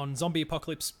work on Zombie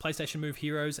Apocalypse, PlayStation Move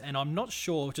Heroes. And I'm not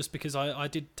sure, just because I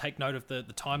did take note of the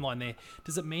timeline there,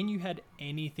 does it mean you had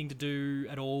anything to do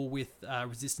at all with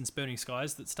Resistance Burning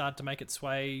Skies that started to make its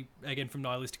way, again, from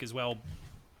Nihilistic as well?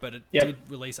 But it did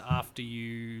release after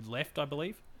you left, I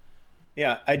believe?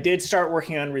 Yeah, I did start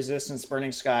working on Resistance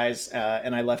Burning Skies,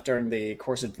 and I left during the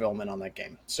course of development on that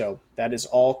game. So that is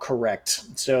all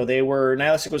correct. So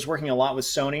Nihilistic was working a lot with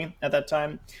Sony at that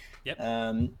time. Yep.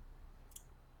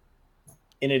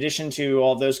 In addition to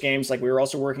all those games, like we were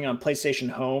also working on PlayStation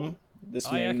Home.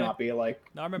 This may not be like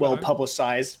well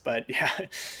publicized, but yeah,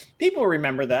 people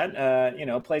remember that.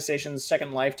 PlayStation's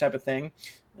Second Life type of thing.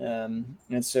 And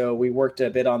so we worked a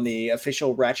bit on the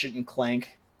official Ratchet and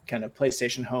Clank kind of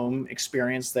PlayStation Home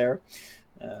experience there.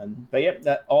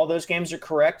 But all those games are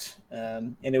correct.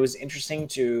 And it was interesting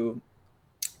to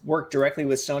work directly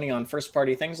with Sony on first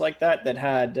party things like that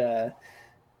had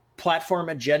platform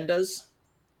agendas.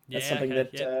 That's something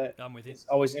that I'm with you. is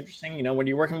always interesting. When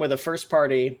you're working with a first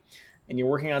party and you're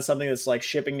working on something that's like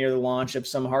shipping near the launch of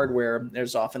some hardware,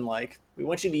 there's often like, we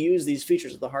want you to use these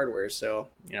features of the hardware. So,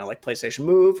 like PlayStation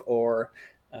Move or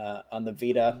on the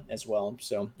Vita as well.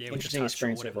 So interesting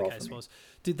experience overall. The case was.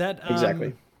 Did that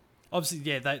exactly?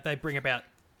 Obviously, they bring about,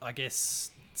 I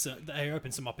guess, so they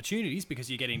open some opportunities because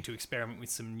you're getting to experiment with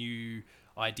some new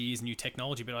ideas, new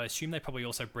technology. But I assume they probably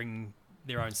also bring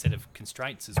their own set of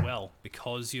constraints as well,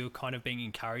 because you're kind of being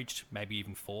encouraged, maybe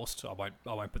even forced. I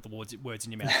won't put the words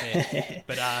in your mouth there,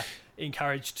 but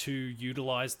encouraged to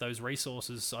utilize those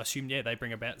resources. I assume they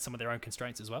bring about some of their own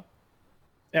constraints as well.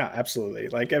 Yeah, absolutely.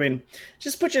 Like, I mean,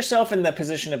 just put yourself in the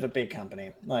position of a big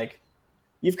company. Like,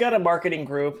 you've got a marketing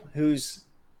group who's,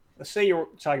 let's say you're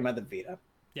talking about the Vita.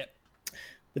 Yep.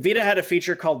 The Vita had a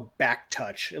feature called Back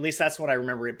Touch. At least that's what I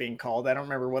remember it being called. I don't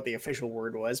remember what the official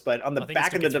word was, but on the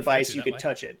back of the device, you could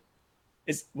touch it.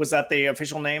 Was that the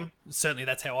official name? Certainly,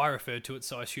 that's how I referred to it.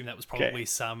 So I assume that was probably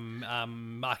some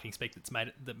marketing speak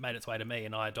that made its way to me,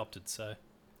 and I adopted. So.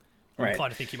 I'm Right.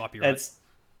 inclined to think you might be right. It's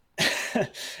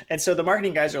and so the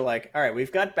marketing guys are like, all right,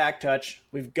 we've got Backtouch.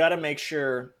 We've got to make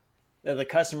sure that the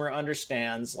customer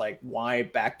understands like why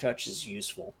Backtouch is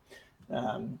useful.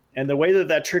 And the way that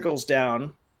that trickles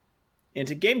down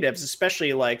into game devs,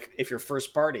 especially like if you're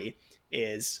first party,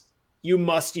 is you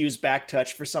must use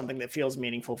Backtouch for something that feels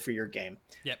meaningful for your game.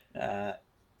 Yep.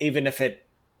 Even if it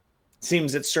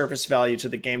seems at surface value to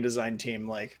the game design team,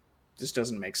 like this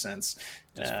doesn't make sense.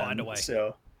 Just find a way.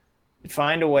 So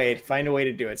find a way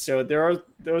to do it. So there are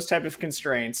those type of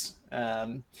constraints.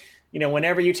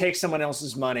 Whenever you take someone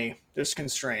else's money, there's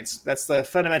constraints. That's the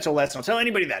fundamental lesson. I'll tell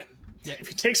anybody that. Yeah. If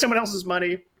you take someone else's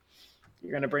money,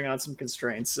 you're going to bring on some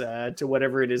constraints to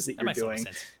whatever it is that you're doing.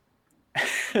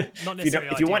 Not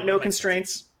If you want no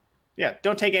constraints,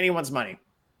 don't take anyone's money.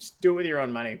 Just do it with your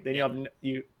own money. Then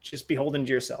you just beholden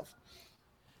to yourself.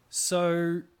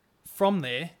 So from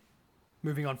there,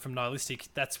 moving on from Nihilistic,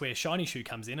 that's where Shiny Shoe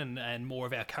comes in and more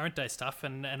of our current day stuff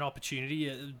and an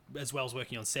opportunity, as well as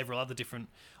working on several other different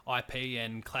IP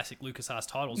and classic LucasArts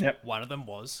titles. Yep. One of them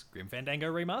was Grim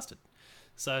Fandango Remastered.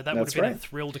 So that would have been a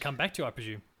thrill to come back to, I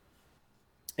presume.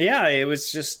 Yeah, it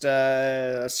was just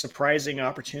a surprising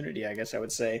opportunity, I guess I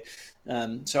would say.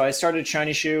 So I started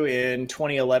Shiny Shoe in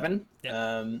 2011.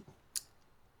 Yep.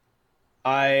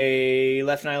 I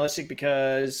left Nihilistic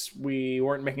because we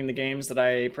weren't making the games that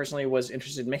I personally was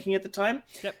interested in making at the time.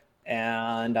 Yep.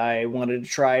 And I wanted to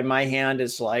try my hand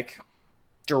as like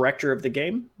director of the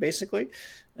game, basically.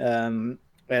 And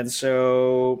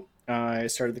so I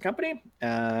started the company,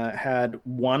 had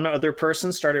one other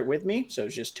person start it with me. So it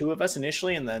was just two of us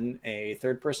initially, and then a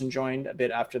third person joined a bit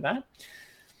after that.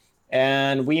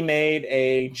 And we made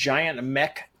a giant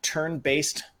mech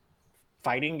turn-based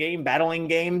fighting game, battling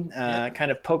game, kind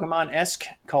of Pokemon-esque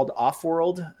called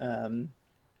Offworld,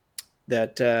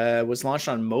 that was launched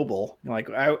on mobile.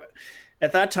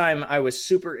 At that time, I was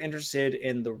super interested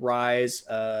in the rise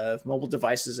of mobile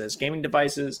devices as gaming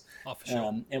devices. Oh, for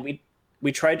sure. And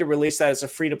we tried to release that as a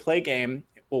free-to-play game.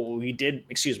 Well, we did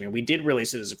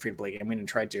release it as a free-to-play game. We didn't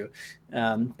try to,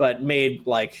 but made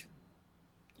like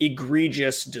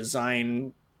egregious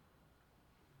design,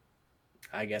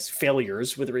 I guess,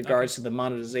 failures with regards to the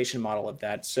monetization model of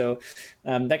that. So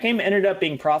that game ended up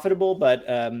being profitable, but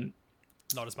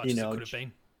not as much as it could have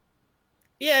been.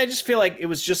 Yeah, I just feel like it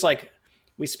was just like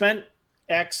we spent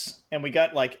X and we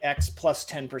got like X plus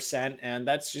 10%, and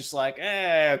that's just like,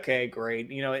 okay, great.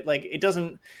 It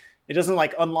doesn't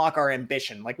like unlock our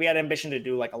ambition. Like we had ambition to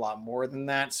do like a lot more than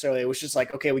that. So it was just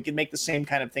like, okay, we can make the same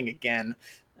kind of thing again.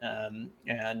 And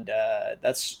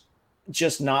that's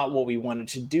just not what we wanted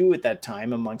to do at that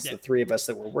time amongst the three of us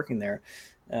that were working there.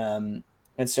 And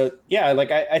so,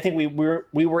 I think we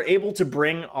were able to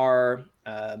bring our,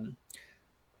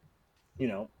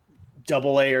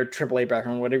 AA or AAA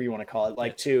background, whatever you want to call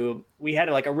it, we had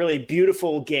like a really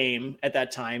beautiful game at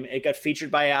that time. It got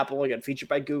featured by Apple, it got featured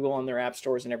by Google on their app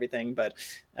stores and everything. But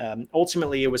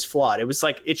ultimately it was flawed. It was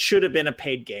like, it should have been a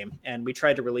paid game. And we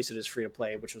tried to release it as free to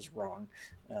play, which was wrong.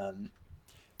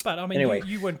 But I mean, anyway.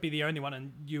 you won't be the only one,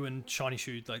 and you and Shiny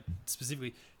Shoe, like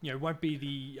specifically, won't be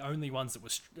the only ones that were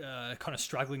kind of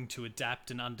struggling to adapt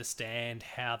and understand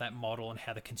how that model and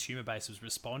how the consumer base was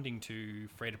responding to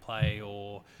free-to-play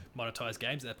or monetized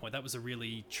games at that point. That was a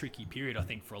really tricky period, I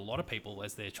think, for a lot of people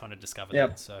as they're trying to discover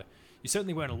that. So you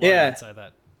certainly weren't alone. I'd say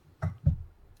that.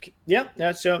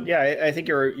 Yeah. So I think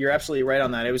you're absolutely right on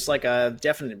that. It was like a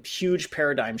definite huge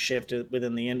paradigm shift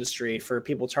within the industry for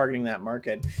people targeting that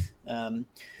market.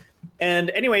 And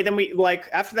anyway, then we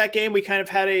after that game, we kind of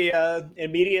had a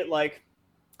immediate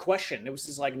question. It was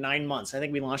just 9 months. I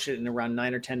think we launched it in around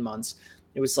 9 or 10 months.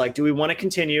 It was like, do we want to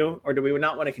continue or do we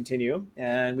not want to continue?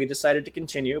 And we decided to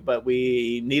continue, but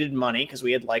we needed money because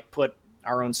we had put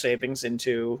our own savings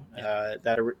into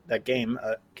that game,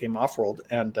 came Offworld,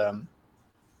 and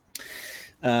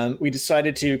we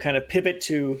decided to kind of pivot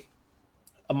to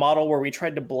a model where we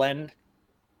tried to blend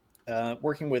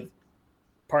working with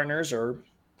partners or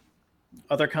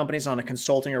other companies on a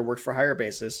consulting or work for hire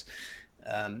basis,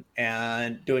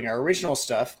 and doing our original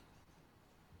stuff.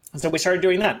 And so we started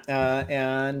doing that.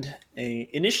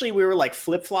 Initially we were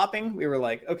flip-flopping. We were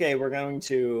okay, we're going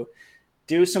to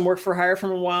do some work for hire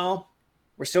for a while.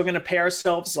 We're still going to pay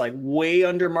ourselves way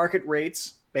under market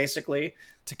rates, basically,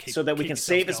 so that we can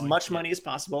save as much money as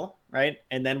possible, right?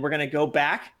 And then we're going to go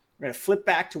back. We're going to flip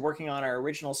back to working on our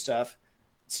original stuff,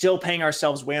 still paying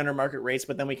ourselves way under market rates,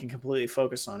 but then we can completely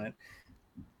focus on it.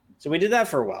 So we did that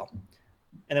for a while.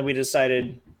 And then we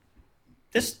decided,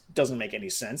 this doesn't make any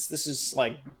sense. This is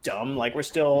dumb. We're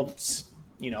still,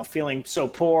 feeling so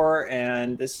poor,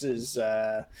 and this is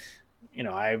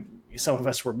some of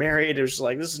us were married. It was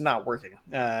like, this is not working.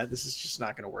 This is just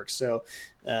not going to work. So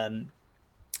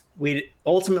we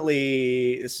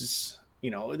ultimately, this is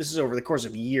over the course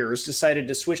of years, decided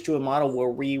to switch to a model where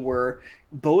we were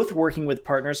both working with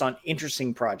partners on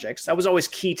interesting projects. That was always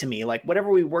key to me. Like, whatever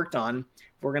we worked on,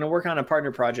 if we're going to work on a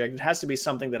partner project, it has to be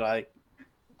something that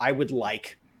I would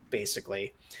like,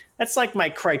 basically. That's like my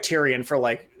criterion for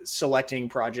like selecting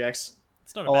projects.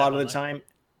 It's not a lot of the time.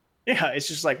 Yeah, it's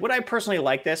just like, would I personally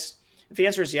like this? If the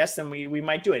answer is yes, then we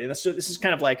might do it. And so this is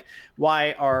kind of like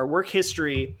why our work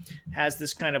history has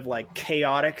this kind of like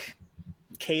chaotic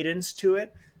cadence to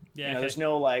it. Yeah, There's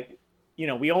no like,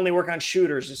 we only work on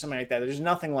shooters or something like that. There's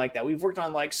nothing like that. We've worked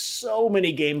on like so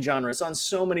many game genres on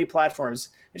so many platforms.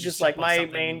 It's just like my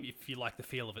main. If you like the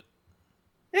feel of it.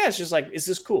 Yeah, it's just like, is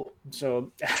this cool?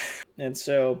 So,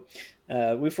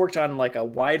 we've worked on like a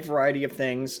wide variety of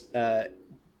things.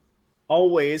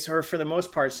 Always, or for the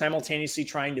most part, simultaneously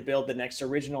trying to build the next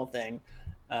original thing,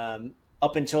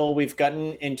 up until we've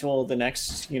gotten into the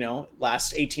next,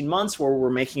 last 18 months where we're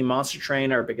making Monster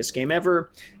Train, our biggest game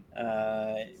ever,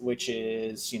 which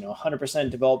is, 100%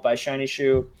 developed by Shiny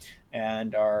Shoe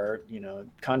and our,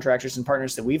 contractors and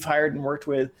partners that we've hired and worked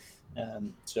with.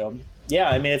 So, yeah,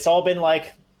 I mean, it's all been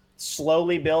like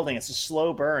slowly building. It's a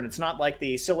slow burn. It's not like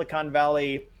the Silicon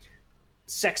Valley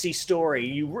sexy story.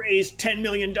 You raised $10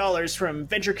 million from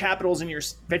venture capitalists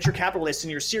in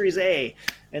your Series A,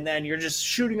 and then you're just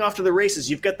shooting off to the races.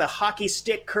 You've got the hockey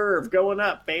stick curve going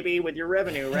up, baby, with your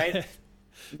revenue, right?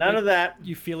 None of that.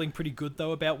 You feeling pretty good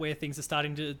though about where things are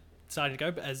starting to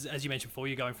go? As you mentioned before,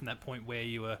 you're going from that point where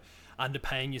you were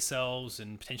underpaying yourselves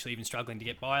and potentially even struggling to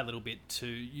get by a little bit to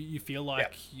you feel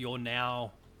like you're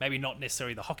now maybe not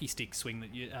necessarily the hockey stick swing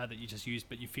that you just used,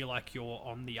 but you feel like you're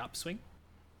on the upswing.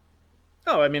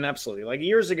 Oh, I mean, absolutely. Like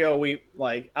years ago, we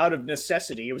like out of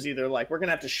necessity, it was either like we're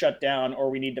gonna have to shut down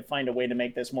or we need to find a way to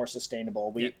make this more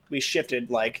sustainable. We shifted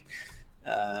like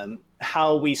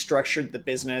how we structured the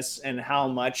business and how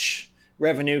much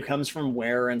revenue comes from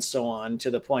where and so on,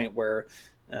 to the point where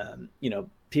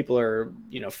people are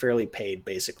fairly paid,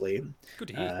 basically. Good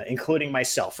to hear. Including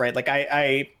myself, right? Like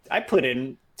I put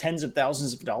in tens of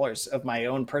thousands of dollars of my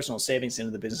own personal savings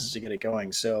into the business to get it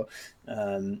going. So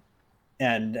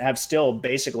and have still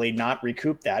basically not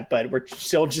recouped that, but we're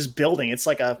still just building. It's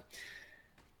like I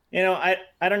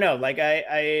don't know. Like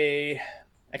I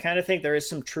kind of think there is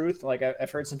some truth. Like I've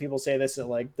heard some people say this, that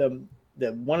like the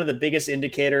one of the biggest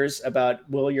indicators about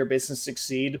will your business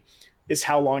succeed is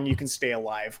how long you can stay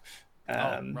alive,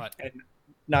 right, and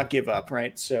not give up.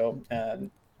 Right. So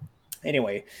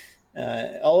anyway,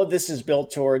 all of this is built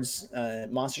towards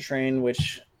Monster Train,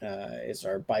 which is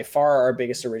by far our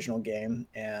biggest original game.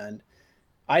 And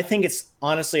I think it's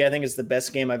the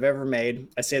best game I've ever made.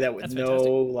 I say that with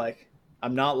fantastic.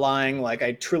 I'm not lying. Like,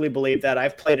 I truly believe that.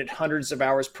 I've played it hundreds of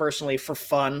hours personally for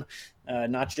fun,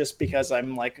 not just because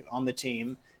I'm like on the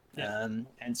team. Yeah.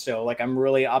 And so like, I'm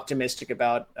really optimistic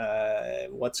about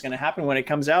what's going to happen when it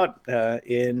comes out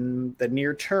in the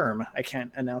near term. I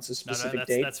can't announce a specific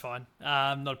date. That's fine.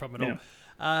 Not a problem at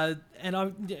all. And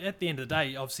at the end of the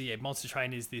day, obviously, Monster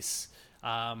Train is this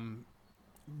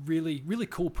really, really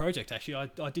cool project. Actually,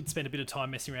 I did spend a bit of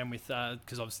time messing around with,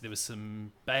 because obviously there was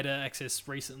some beta access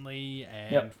recently,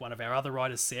 and one of our other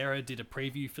writers, Sarah, did a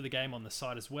preview for the game on the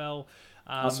site as well.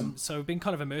 Awesome. So we've been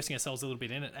kind of immersing ourselves a little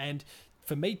bit in it, and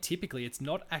for me, typically, it's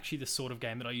not actually the sort of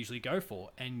game that I usually go for,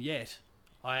 and yet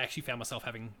I actually found myself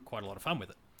having quite a lot of fun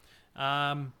with it.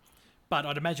 But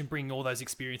I'd imagine bringing all those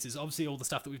experiences, obviously all the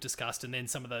stuff that we've discussed, and then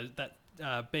some of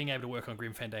that being able to work on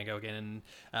Grim Fandango again,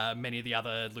 and many of the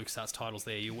other LucasArts titles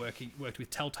there. You worked with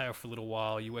Telltale for a little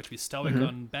while. You worked with Stoic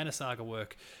on Banner Saga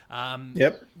work.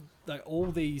 Like all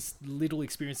these little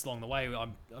experiences along the way,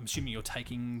 I'm assuming you're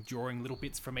drawing little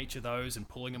bits from each of those and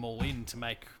pulling them all in to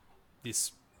make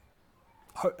this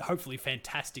hopefully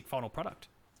fantastic final product.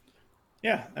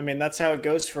 Yeah, I mean, that's how it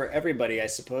goes for everybody, I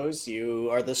suppose. You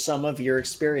are the sum of your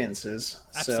experiences.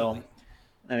 Absolutely. So,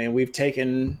 I mean, we've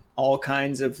taken all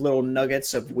kinds of little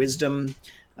nuggets of wisdom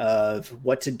of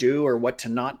what to do or what to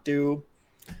not do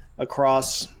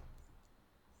across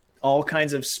all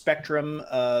kinds of spectrum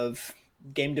of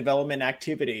game development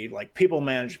activity, like people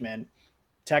management,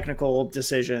 technical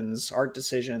decisions, art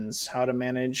decisions, how to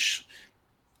manage,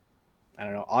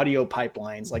 audio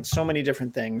pipelines, like so many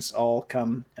different things all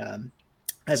come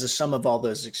as a sum of all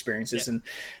those experiences. And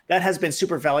that has been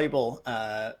super valuable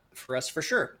for us for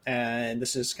sure. And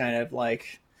this is kind of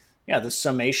like yeah, the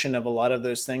summation of a lot of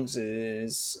those things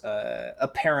is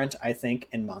apparent, I think,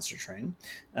 in Monster Train.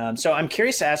 So I'm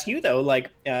curious to ask you though,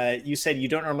 like you said, you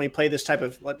don't normally play this type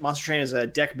of, like, Monster Train is a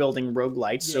deck building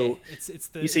roguelite. So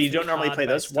you say you don't normally play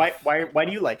those. Why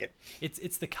do you like it?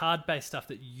 It's the card based stuff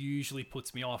that usually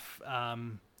puts me off.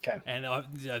 Okay. And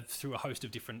through a host of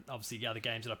different, obviously, other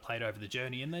games that I've played over the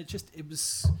journey, and it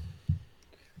was.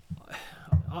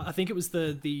 I think it was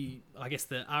the I guess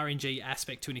the RNG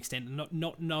aspect to an extent,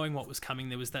 not knowing what was coming.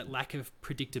 There was that lack of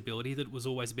predictability that was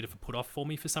always a bit of a put off for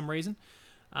me for some reason,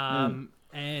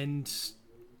 and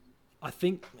I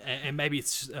think, and maybe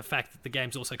it's a fact that the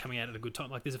game's also coming out at a good time.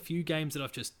 Like, there's a few games that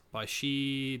I've just by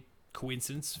sheer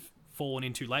coincidence fallen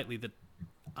into lately that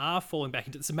are falling back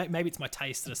into. So maybe it's my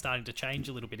tastes that are starting to change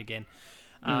a little bit again,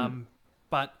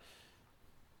 but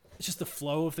it's just the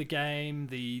flow of the game,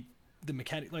 the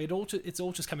mechanic, like it's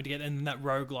all just coming together, and that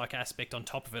roguelike aspect on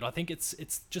top of it. I think it's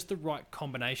just the right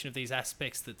combination of these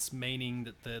aspects that's meaning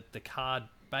that the card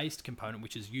based component,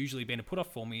 which has usually been a put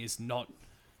off for me, is not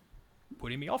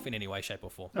putting me off in any way, shape, or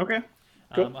form. Okay.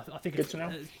 Cool. I think Good it's, to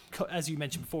know. As you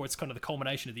mentioned before, it's kind of the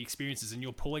culmination of the experiences, and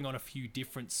you're pulling on a few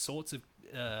different sorts of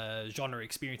genre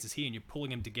experiences here, and you're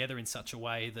pulling them together in such a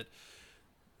way that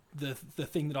the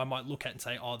thing that I might look at and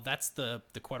say, oh, that's the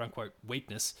quote unquote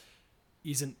weakness,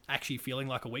 isn't actually feeling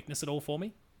like a weakness at all for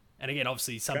me. And again,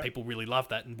 obviously, some people really love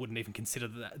that and wouldn't even consider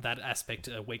that aspect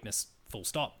a weakness, full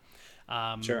stop.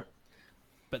 Sure.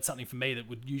 But something for me that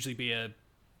would usually be a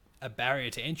barrier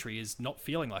to entry is not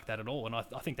feeling like that at all, and I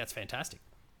think that's fantastic.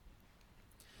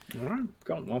 All right,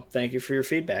 cool. Well, thank you for your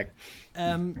feedback.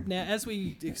 Now, as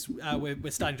we're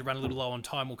starting to run a little low on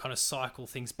time, we'll kind of cycle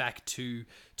things back to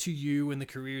you and the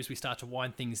career as we start to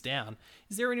wind things down.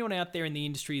 Is there anyone out there in the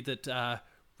industry that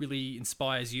really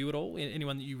inspires you at all?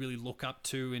 Anyone that you really look up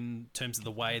to in terms of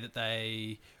the way that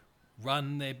they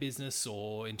run their business,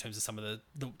 or in terms of some of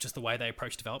just the way they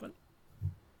approach development?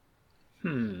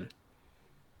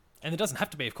 And it doesn't have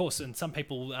to be, of course, and some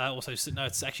people also know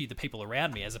it's actually the people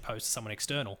around me as opposed to someone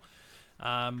external.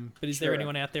 But is there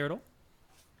anyone out there at all?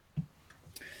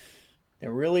 It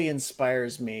really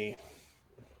inspires me.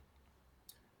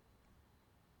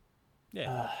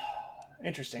 Yeah.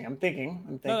 Interesting. I'm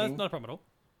thinking. No, that's not a problem at all.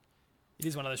 It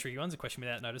is one of those tricky ones, a question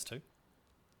without notice too.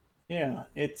 Yeah,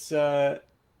 it's I'm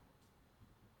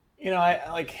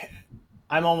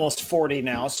almost 40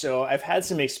 now, so I've had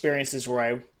some experiences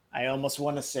where I almost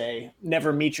want to say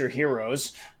never meet your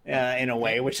heroes in a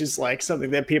way, which is like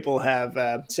something that people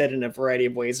have said in a variety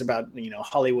of ways about,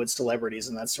 Hollywood celebrities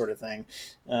and that sort of thing.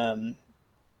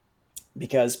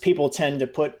 Because people tend to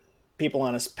put people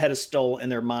on a pedestal in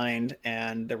their mind,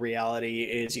 and the reality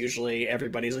is usually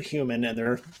everybody's a human,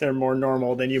 and they're more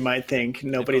normal than you might think.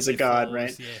 Nobody's a god,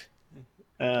 flaws,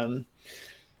 right?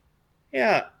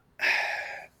 Yeah.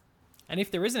 And if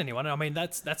there isn't anyone, I mean,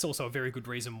 that's also a very good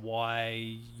reason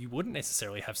why you wouldn't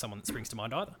necessarily have someone that springs to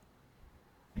mind either.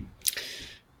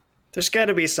 There's got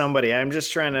to be somebody. I'm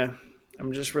just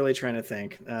really trying to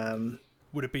think.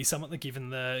 Would it be someone that, given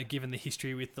the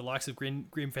history with the likes of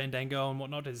Grim Fandango and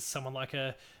whatnot, is someone like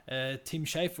a Tim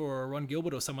Schafer or a Ron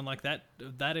Gilbert or someone like that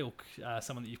ilk,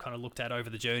 someone that you've kind of looked at over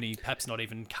the journey, perhaps not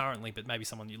even currently, but maybe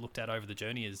someone you looked at over the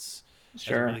journey as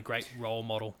a really great role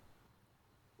model?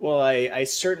 Well, I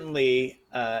certainly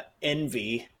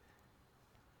envy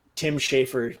Tim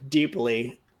Schafer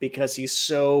deeply, because he's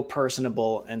so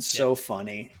personable and so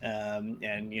funny. And,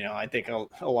 I think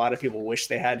a lot of people wish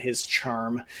they had his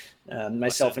charm,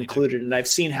 myself included. And I've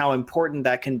seen how important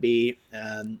that can be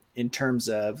in terms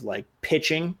of like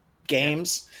pitching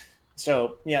games.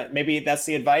 So yeah, maybe that's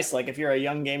the advice. Like, if you're a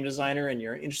young game designer and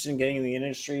you're interested in getting in the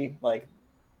industry, like,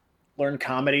 learn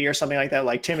comedy or something like that.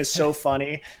 Like, Tim is so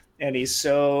funny. And he's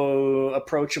so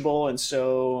approachable and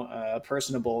so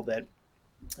personable that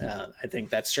I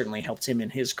think that certainly helped him in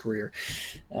his career.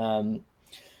 I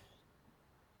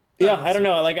don't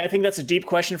know. Like, I think that's a deep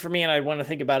question for me, and I want to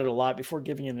think about it a lot before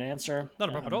giving you an answer. Not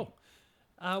a problem at all.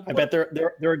 I bet there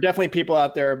are definitely people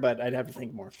out there, but I'd have to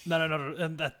think more. No.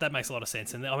 That makes a lot of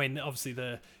sense. And I mean, obviously,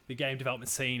 the game development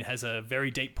scene has a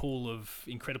very deep pool of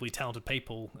incredibly talented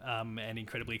people and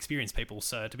incredibly experienced people.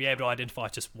 So to be able to identify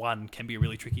just one can be a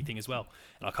really tricky thing as well.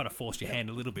 And I kind of forced your hand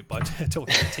a little bit by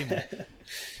talking to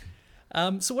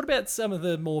Tim. So what about some of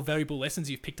the more valuable lessons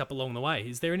you've picked up along the way?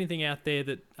 Is there anything out there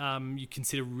that you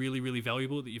consider really, really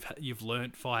valuable that you've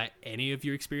learnt via any of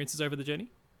your experiences over the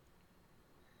journey?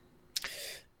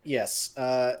 Yes.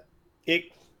 I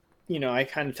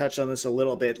kind of touched on this a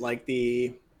little bit, like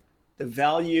the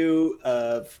value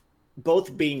of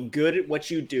both being good at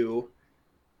what you do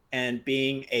and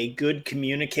being a good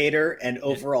communicator and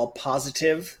overall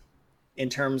positive in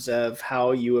terms of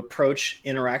how you approach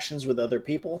interactions with other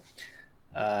people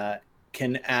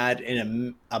can add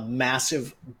in a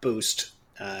massive boost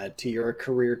to your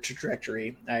career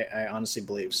trajectory. I honestly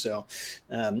believe so.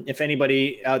 If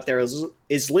anybody out there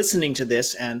is listening to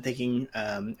this and thinking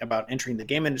about entering the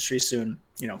game industry soon,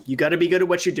 you got to be good at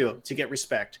what you do to get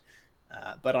respect.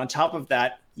 But on top of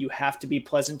that, you have to be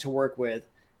pleasant to work with.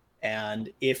 And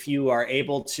if you are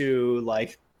able to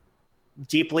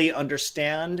deeply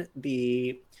understand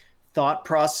the thought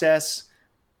process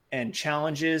and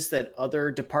challenges that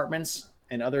other departments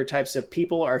and other types of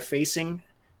people are facing,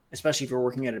 especially if you're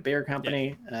working at a bigger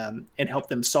company, and help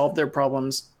them solve their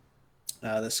problems,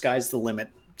 the sky's the limit,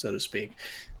 so to speak.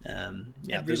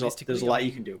 There's a lot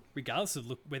you can do. Regardless of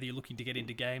whether you're looking to get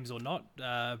into games or not,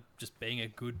 just being a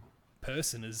good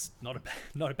person is not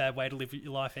a bad way to live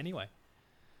your life anyway.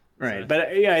 Right. So.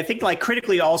 But yeah, I think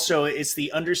critically also it's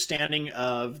the understanding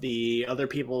of the other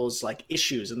people's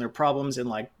issues and their problems and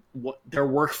what their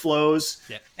workflows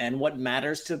and what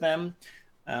matters to them.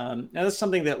 Now that's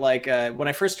something that when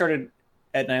I first started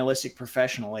at Nihilistic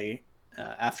professionally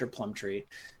after Plumtree,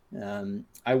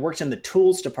 I worked in the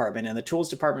tools department, and the tools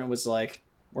department was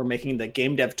we're making the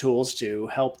game dev tools to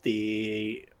help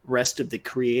the rest of the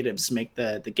creatives make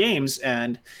the games.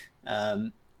 And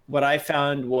what I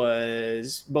found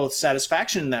was both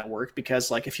satisfaction in that work,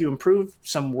 because if you improve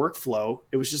some workflow,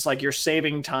 it was just you're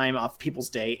saving time off people's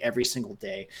day every single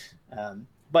day.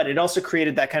 But it also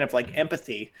created that kind of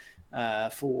empathy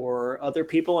for other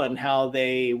people and how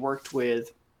they worked how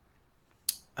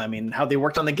they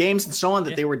worked on the games and so on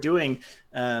that they were doing,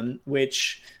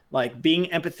 which being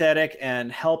empathetic and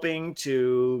helping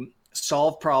to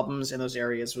solve problems in those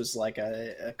areas was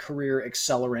a career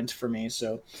accelerant for me.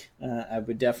 So I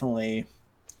would definitely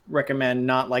recommend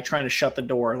not trying to shut the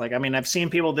door. I've seen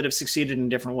people that have succeeded in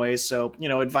different ways. So,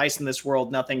 advice in this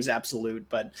world, nothing's absolute,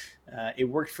 but it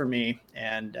worked for me.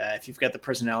 And if you've got the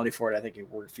personality for it, I think it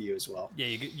worked for you as well. Yeah,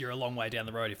 you're a long way down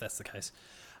the road if that's the case.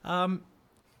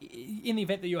 In the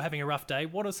event that you're having a rough day,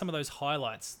 what are some of those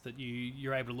highlights that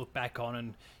you're able to look back on?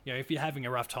 And if you're having a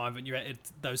rough time, but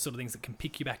it's those sort of things that can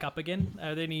pick you back up again.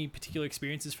 Are there any particular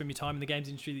experiences from your time in the games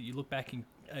industry that you look back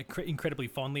incredibly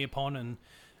fondly upon and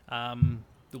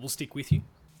that will stick with you?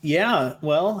 Yeah,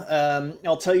 well,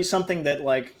 I'll tell you something that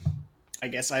I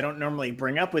guess I don't normally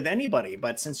bring up with anybody,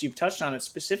 but since you've touched on it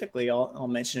specifically, I'll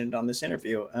mention it on this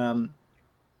interview.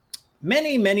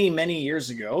 Many, many, many years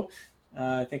ago,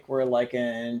 I think we're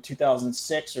in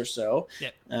 2006 or so.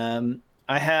 Yep.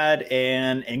 I had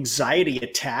an anxiety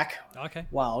attack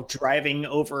while driving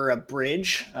over a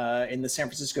bridge in the San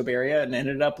Francisco Bay Area, and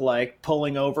ended up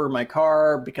pulling over my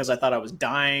car because I thought I was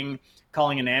dying,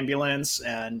 calling an ambulance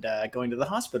and going to the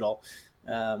hospital.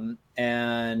 There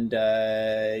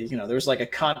was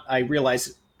I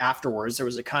realized afterwards there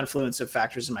was a confluence of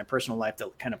factors in my personal life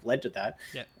that kind of led to that.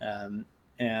 Yep.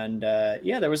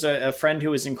 There was a friend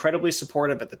who was incredibly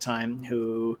supportive at the time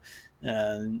who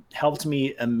helped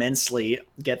me immensely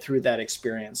get through that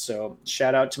experience. So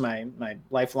shout out to my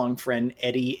lifelong friend,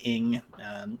 Eddie Ng.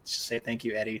 Just say thank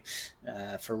you, Eddie,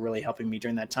 for really helping me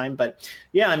during that time. But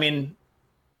yeah,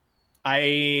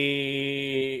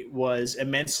 I was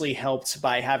immensely helped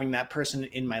by having that person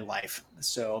in my life.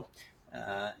 So,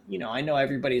 I know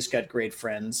everybody's got great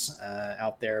friends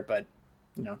out there, but,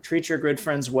 treat your good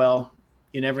friends well.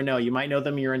 You never know. You might know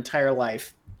them your entire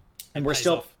life. And we're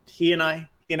still, he and I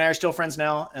are still friends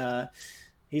now.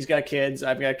 He's got kids.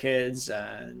 I've got kids.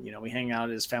 We hang out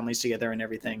as families together and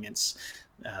everything. It's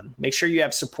make sure you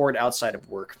have support outside of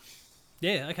work.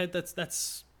 Yeah. Okay.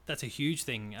 That's a huge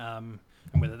thing.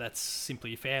 And whether that's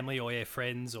simply your family or your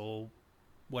friends or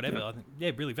whatever, I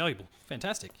think, really valuable.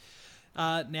 Fantastic.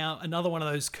 Now, another one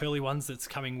of those curly ones that's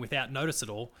coming without notice at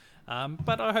all.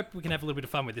 But I hope we can have a little bit of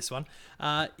fun with this one.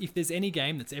 If there's any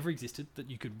game that's ever existed that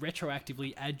you could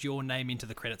retroactively add your name into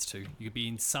the credits to, you could be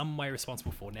in some way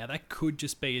responsible for. Now, that could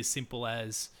just be as simple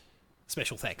as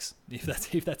special thanks,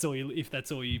 if that's all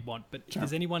you want. But if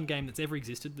there's any one game that's ever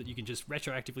existed that you can just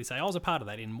retroactively say, I was a part of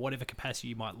that in whatever capacity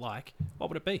you might like, what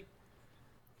would it be?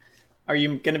 Are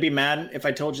you going to be mad if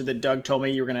I told you that Doug told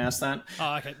me you were going to ask that?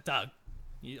 Oh, okay, Doug.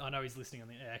 I know he's listening on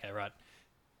the... Okay, right.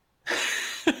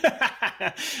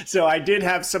 So I did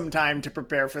have some time to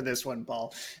prepare for this one,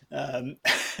 Paul. And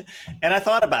I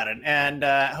thought about it, and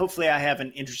hopefully I have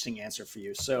an interesting answer for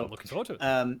you. So I'm looking forward to it.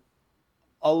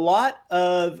 A lot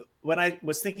of when I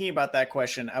was thinking about that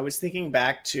question, I was thinking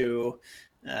back to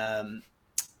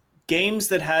games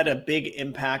that had a big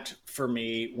impact for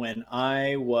me when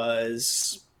I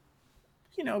was,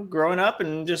 growing up,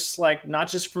 and just not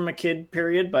just from a kid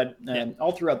period, but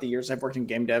all throughout the years I've worked in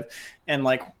game dev, and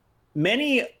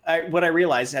what I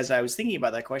realized as I was thinking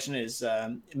about that question is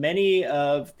many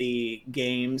of the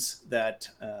games that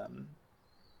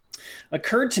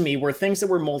occurred to me were things that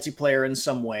were multiplayer in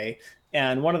some way.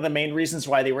 And one of the main reasons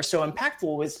why they were so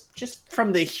impactful was just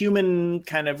from the human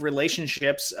kind of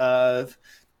relationships of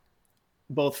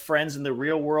both friends in the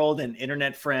real world and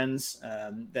internet friends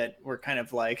that were kind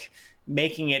of like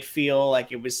making it feel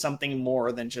like it was something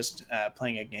more than just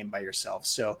playing a game by yourself.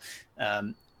 So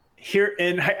here,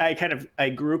 and I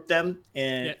grouped them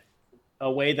in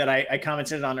a way that I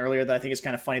commented on earlier that I think is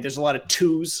kind of funny. There's a lot of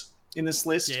twos in this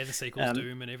list. Yeah, the sequels,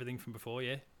 Doom and everything from before,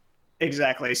 yeah.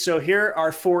 Exactly. So here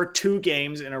are 2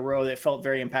 games in a row that felt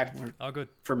very impactful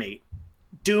for me.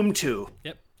 Doom 2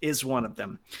 is one of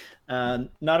them.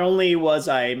 Not only was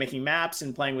I making maps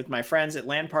and playing with my friends at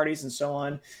LAN parties and so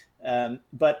on,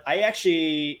 but I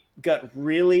actually got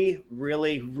really,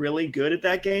 really, really good at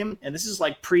that game. And this is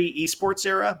like pre-esports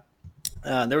era.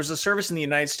 There was a service in the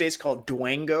United States called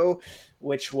Dwango,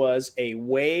 which was a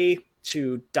way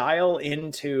to dial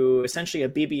into essentially a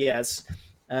BBS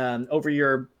over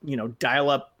your,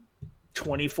 dial-up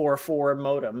 24/4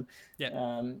 modem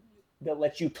that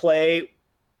lets you play.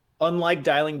 Unlike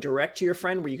dialing direct to your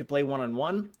friend, where you could play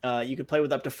one-on-one, you could play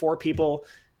with up to 4 people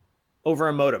over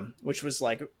a modem, which was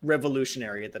like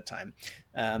revolutionary at the time.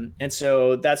 And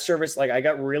so that service, like I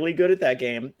got really good at that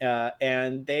game.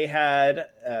 And they had,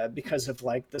 because of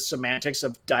like the semantics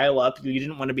of dial-up, you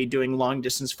didn't want to be doing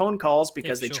long-distance phone calls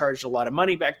because they charged a lot of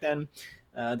money back then.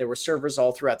 There were servers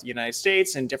all throughout the United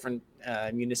States and different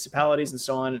municipalities and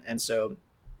so on. And so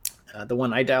the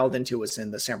one I dialed into was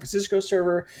in the San Francisco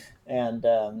server. And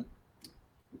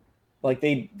like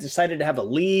they decided to have a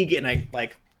league, and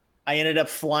I ended up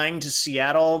flying to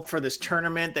Seattle for this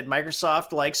tournament that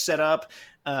Microsoft like set up.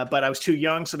 But I was too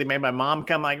young, so they made my mom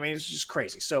come. Like, I mean, it's just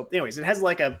crazy. So anyways, it has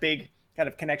like a big kind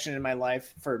of connection in my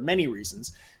life for many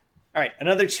reasons. All right,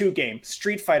 another 2 game,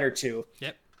 Street Fighter 2.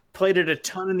 Yep. Played it a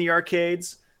ton in the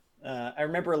arcades. I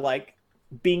remember like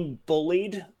being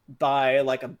bullied by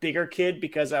like a bigger kid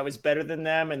because I was better than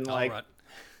them, and like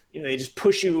they just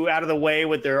push you out of the way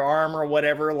with their arm or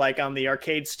whatever, like on the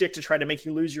arcade stick to try to make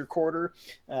you lose your quarter.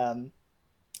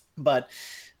 But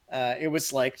it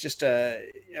was like just a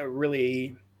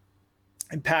really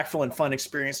impactful and fun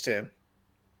experience to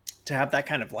have that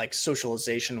kind of like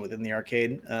socialization within the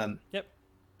arcade.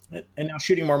 And now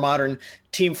shooting more modern,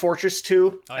 Team Fortress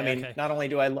 2. Not only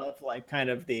do I love like kind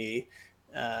of the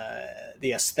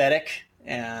aesthetic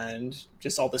and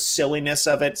just all the silliness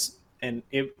of it, and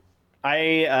this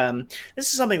is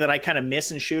something that I kind of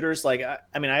miss in shooters. Like,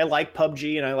 I like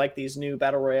PUBG and I like these new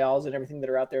battle royales and everything that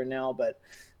are out there now, but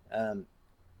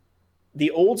the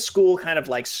old school kind of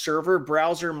like server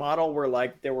browser model where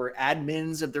like there were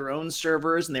admins of their own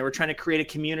servers and they were trying to create a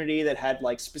community that had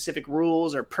like specific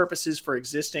rules or purposes for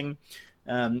existing.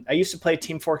 I used to play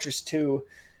Team Fortress 2.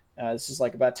 This is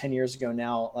like about 10 years ago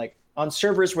now, like on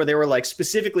servers where they were like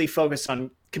specifically focused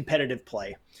on competitive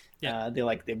play.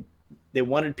 They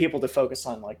wanted people to focus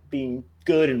on like being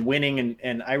good and winning.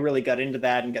 And I really got into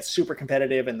that and got super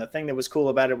competitive. And the thing that was cool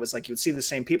about it was like, you would see the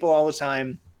same people all the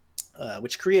time,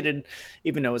 which created,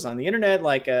 even though it was on the internet,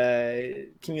 like a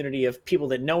community of people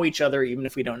that know each other, even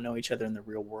if we don't know each other in the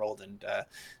real world. And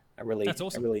That's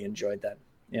awesome. I really enjoyed that.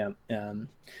 Yeah.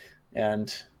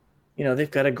 And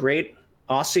they've got a great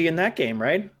Aussie in that game,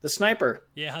 right? The sniper.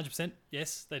 Yeah, 100%.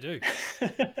 Yes, they do.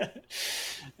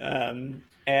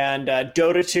 And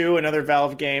Dota 2, another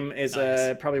Valve game, is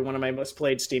probably one of my most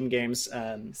played Steam games.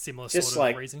 Similar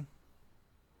sort of reason.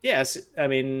 Yes, I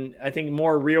think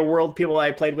more real world people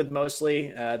I played with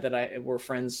mostly that I were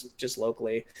friends just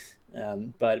locally,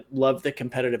 but loved the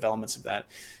competitive elements of that.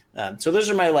 So those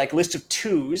are my like list of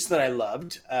 2s that I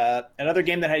loved. Another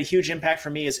game that had a huge impact for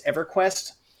me is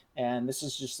EverQuest, and this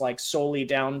is just like solely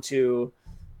down to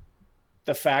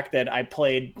the fact that I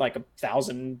played like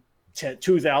 1,000 to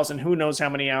 2,000, who knows how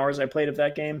many hours I played of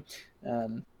that game.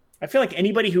 I feel like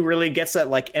anybody who really gets that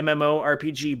like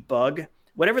MMORPG bug,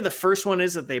 whatever the first one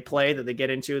is that they play, that they get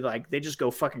into, like they just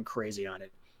go fucking crazy on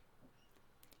it.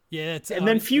 Yeah, and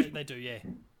then they do, yeah.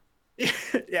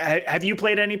 Yeah, have you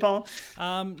played any, Paul?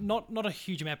 Not a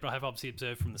huge amount, but I have obviously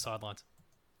observed from the sidelines.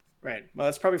 Right. Well,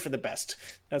 that's probably for the best.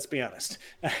 Let's be honest,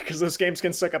 because those games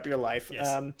can suck up your life. Yes.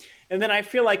 And then I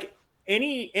feel like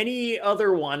any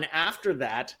other one after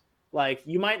that, like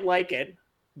you might like it,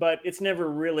 but it's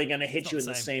never really going to hit you in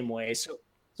the same way. So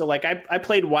like I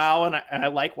played WoW, and I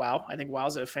like WoW. I think WoW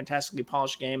is a fantastically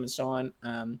polished game and so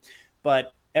on.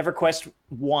 But EverQuest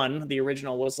 1, the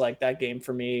original, was like that game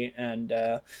for me, and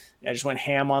I just went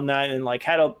ham on that, and like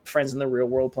had friends in the real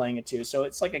world playing it too. So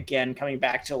it's like, again, coming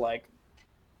back to like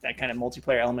that kind of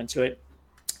multiplayer element to it.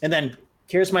 And then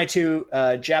here's my two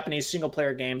Japanese single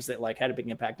player games that like had a big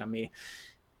impact on me.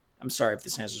 I'm sorry if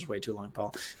this answer is way too long,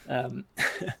 Paul.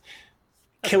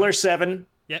 Killer 7,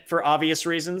 Yep. for obvious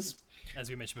reasons. As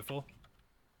we mentioned before.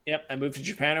 Yep, I moved to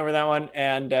Japan over that one.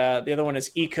 And the other one is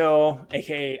Ico,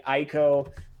 aka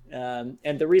Ico.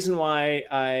 And the reason why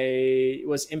I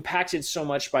was impacted so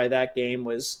much by that game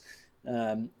was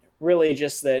really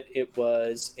just that it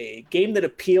was a game that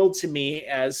appealed to me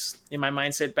as in my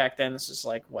mindset back then. This is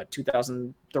like, what,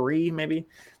 2003 maybe?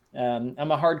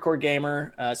 I'm a hardcore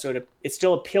gamer, so it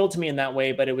still appealed to me in that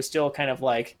way, but it was still kind of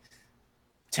like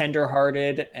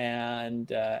tender-hearted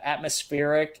and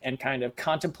atmospheric and kind of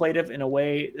contemplative in a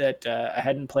way that I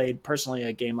hadn't played personally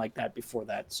a game like that before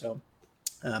that. So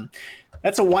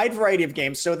that's a wide variety of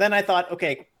games. So then I thought,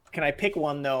 okay, can I pick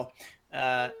one though?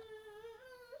 Yep.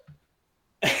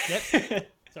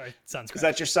 Sorry, son's Is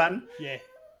that your son? Yeah.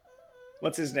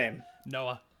 What's his name?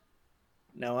 Noah.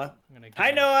 Noah. I'm gonna give Hi,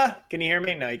 him- Noah. Can you hear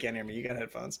me? No, you can't hear me. You got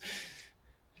headphones.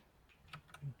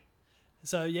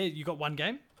 So yeah, you got one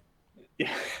game?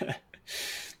 Yeah.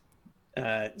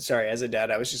 Sorry, as a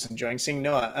dad, I was just enjoying seeing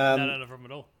Noah. No problem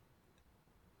at all.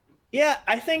 Yeah,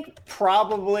 I think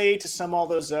probably to sum all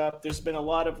those up, there's been a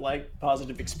lot of like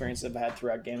positive experiences I've had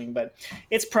throughout gaming, but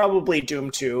it's probably Doom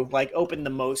 2, like opened the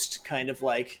most kind of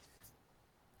like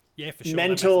Yeah, for sure.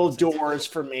 mental That makes a lot of sense. doors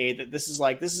for me that this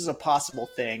is a possible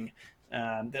thing,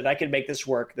 that I can make this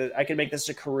work, that I can make this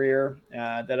a career,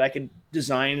 that I can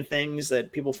design things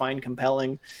that people find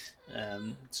compelling.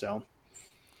 So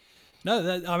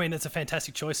No, I mean, it's a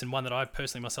fantastic choice and one that I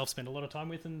personally myself spent a lot of time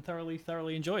with and thoroughly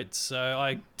enjoyed. So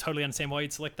I totally understand why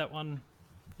you'd select that one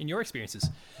in your experiences.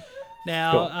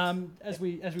 Now, as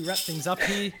we wrap things up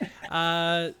here,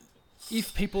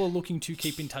 if people are looking to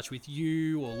keep in touch with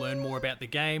you or learn more about the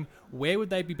game, where would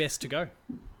they be best to go?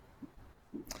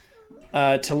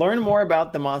 to learn more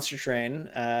about the Monster Train,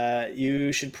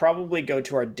 you should probably go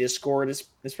to our Discord. Is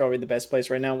probably the best place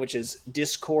right now, which is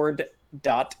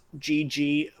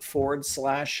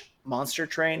discord.gg/Monster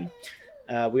Train.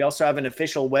 We also have an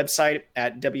official website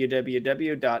at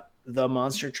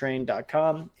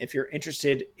www.themonstertrain.com. If you're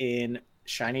interested in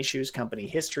Shiny Shoes Company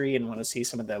history and want to see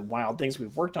some of the wild things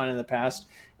we've worked on in the past,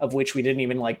 of which we didn't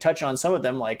even touch on some of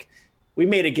them, like we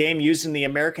made a game using the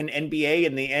American NBA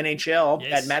and the NHL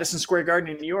at Madison Square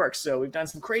Garden in New York. So we've done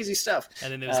some crazy stuff.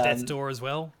 And then there was Death's Door as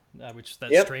well, which is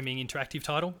that streaming interactive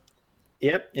title.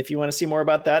 Yep. If you want to see more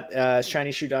about that,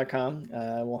 shinyshoe.com.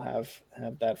 We'll have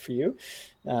that for you.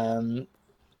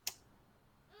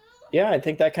 Yeah, I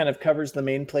think that kind of covers the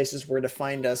main places where to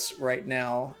find us right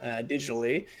now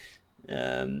digitally.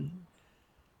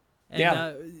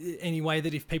 Any way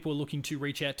that if people are looking to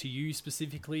reach out to you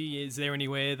specifically, is there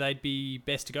anywhere they'd be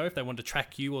best to go if they want to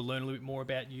track you or learn a little bit more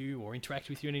about you or interact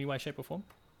with you in any way, shape, or form?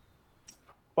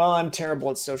 Well, I'm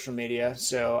terrible at social media,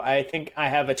 so I think I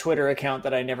have a Twitter account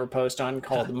that I never post on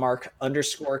called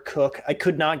Mark_Cook. I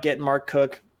could not get Mark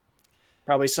Cook.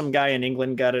 Probably some guy in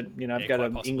England got it. I've got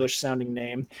an English sounding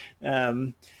name.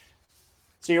 So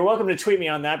you're welcome to tweet me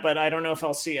on that, but I don't know if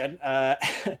I'll see it.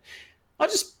 I'll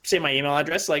just say my email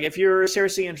address. Like if you're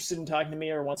seriously interested in talking to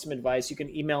me or want some advice, you can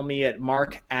email me at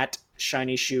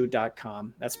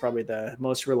mark@shinyshoe.com. That's probably the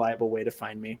most reliable way to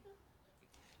find me.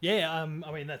 Yeah, I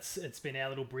mean, it's been our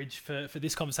little bridge for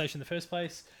this conversation in the first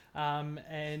place.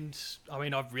 And I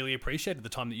mean, I've really appreciated the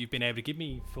time that you've been able to give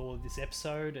me for this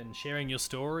episode and sharing your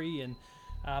story. And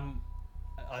I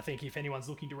think if anyone's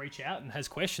looking to reach out and has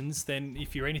questions, then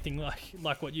if you're anything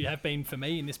like what you have been for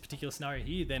me in this particular scenario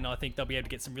here, then I think they'll be able to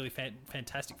get some really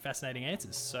fantastic, fascinating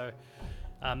answers. So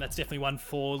that's definitely one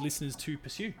for listeners to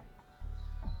pursue.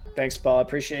 Thanks, Paul. I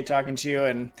appreciate talking to you,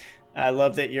 and I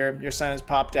love that your son has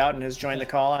popped out and has joined the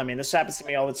call. I mean, this happens to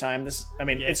me all the time.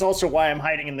 It's also why I'm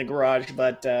hiding in the garage,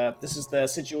 but this is the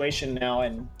situation now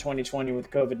in 2020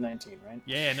 with COVID-19, right?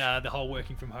 Yeah, and the whole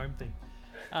working from home thing.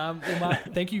 Well,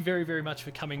 Mark, thank you very, very much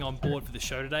for coming on board for the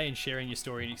show today and sharing your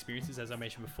story and experiences, as I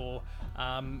mentioned before.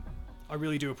 I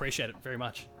really do appreciate it very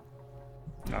much.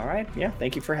 All right. Yeah,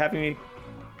 thank you for having me.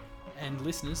 And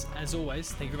listeners, as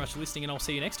always, thank you very much for listening, and I'll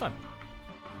see you next time.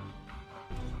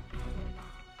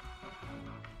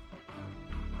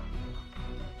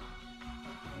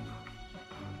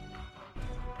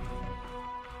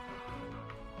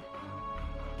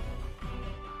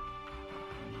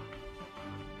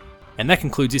 And that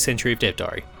concludes this entry of Dev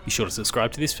Diary. Be sure to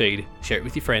subscribe to this feed, share it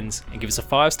with your friends, and give us a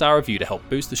 5-star review to help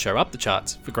boost the show up the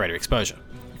charts for greater exposure.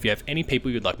 If you have any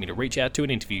people you'd like me to reach out to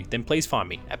and interview, then please find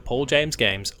me at Paul James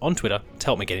Games on Twitter to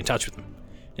help me get in touch with them.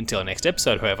 Until our next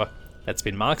episode, however, that's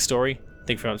been Mark's story.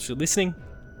 Thank you very much for listening,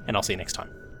 and I'll see you next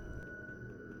time.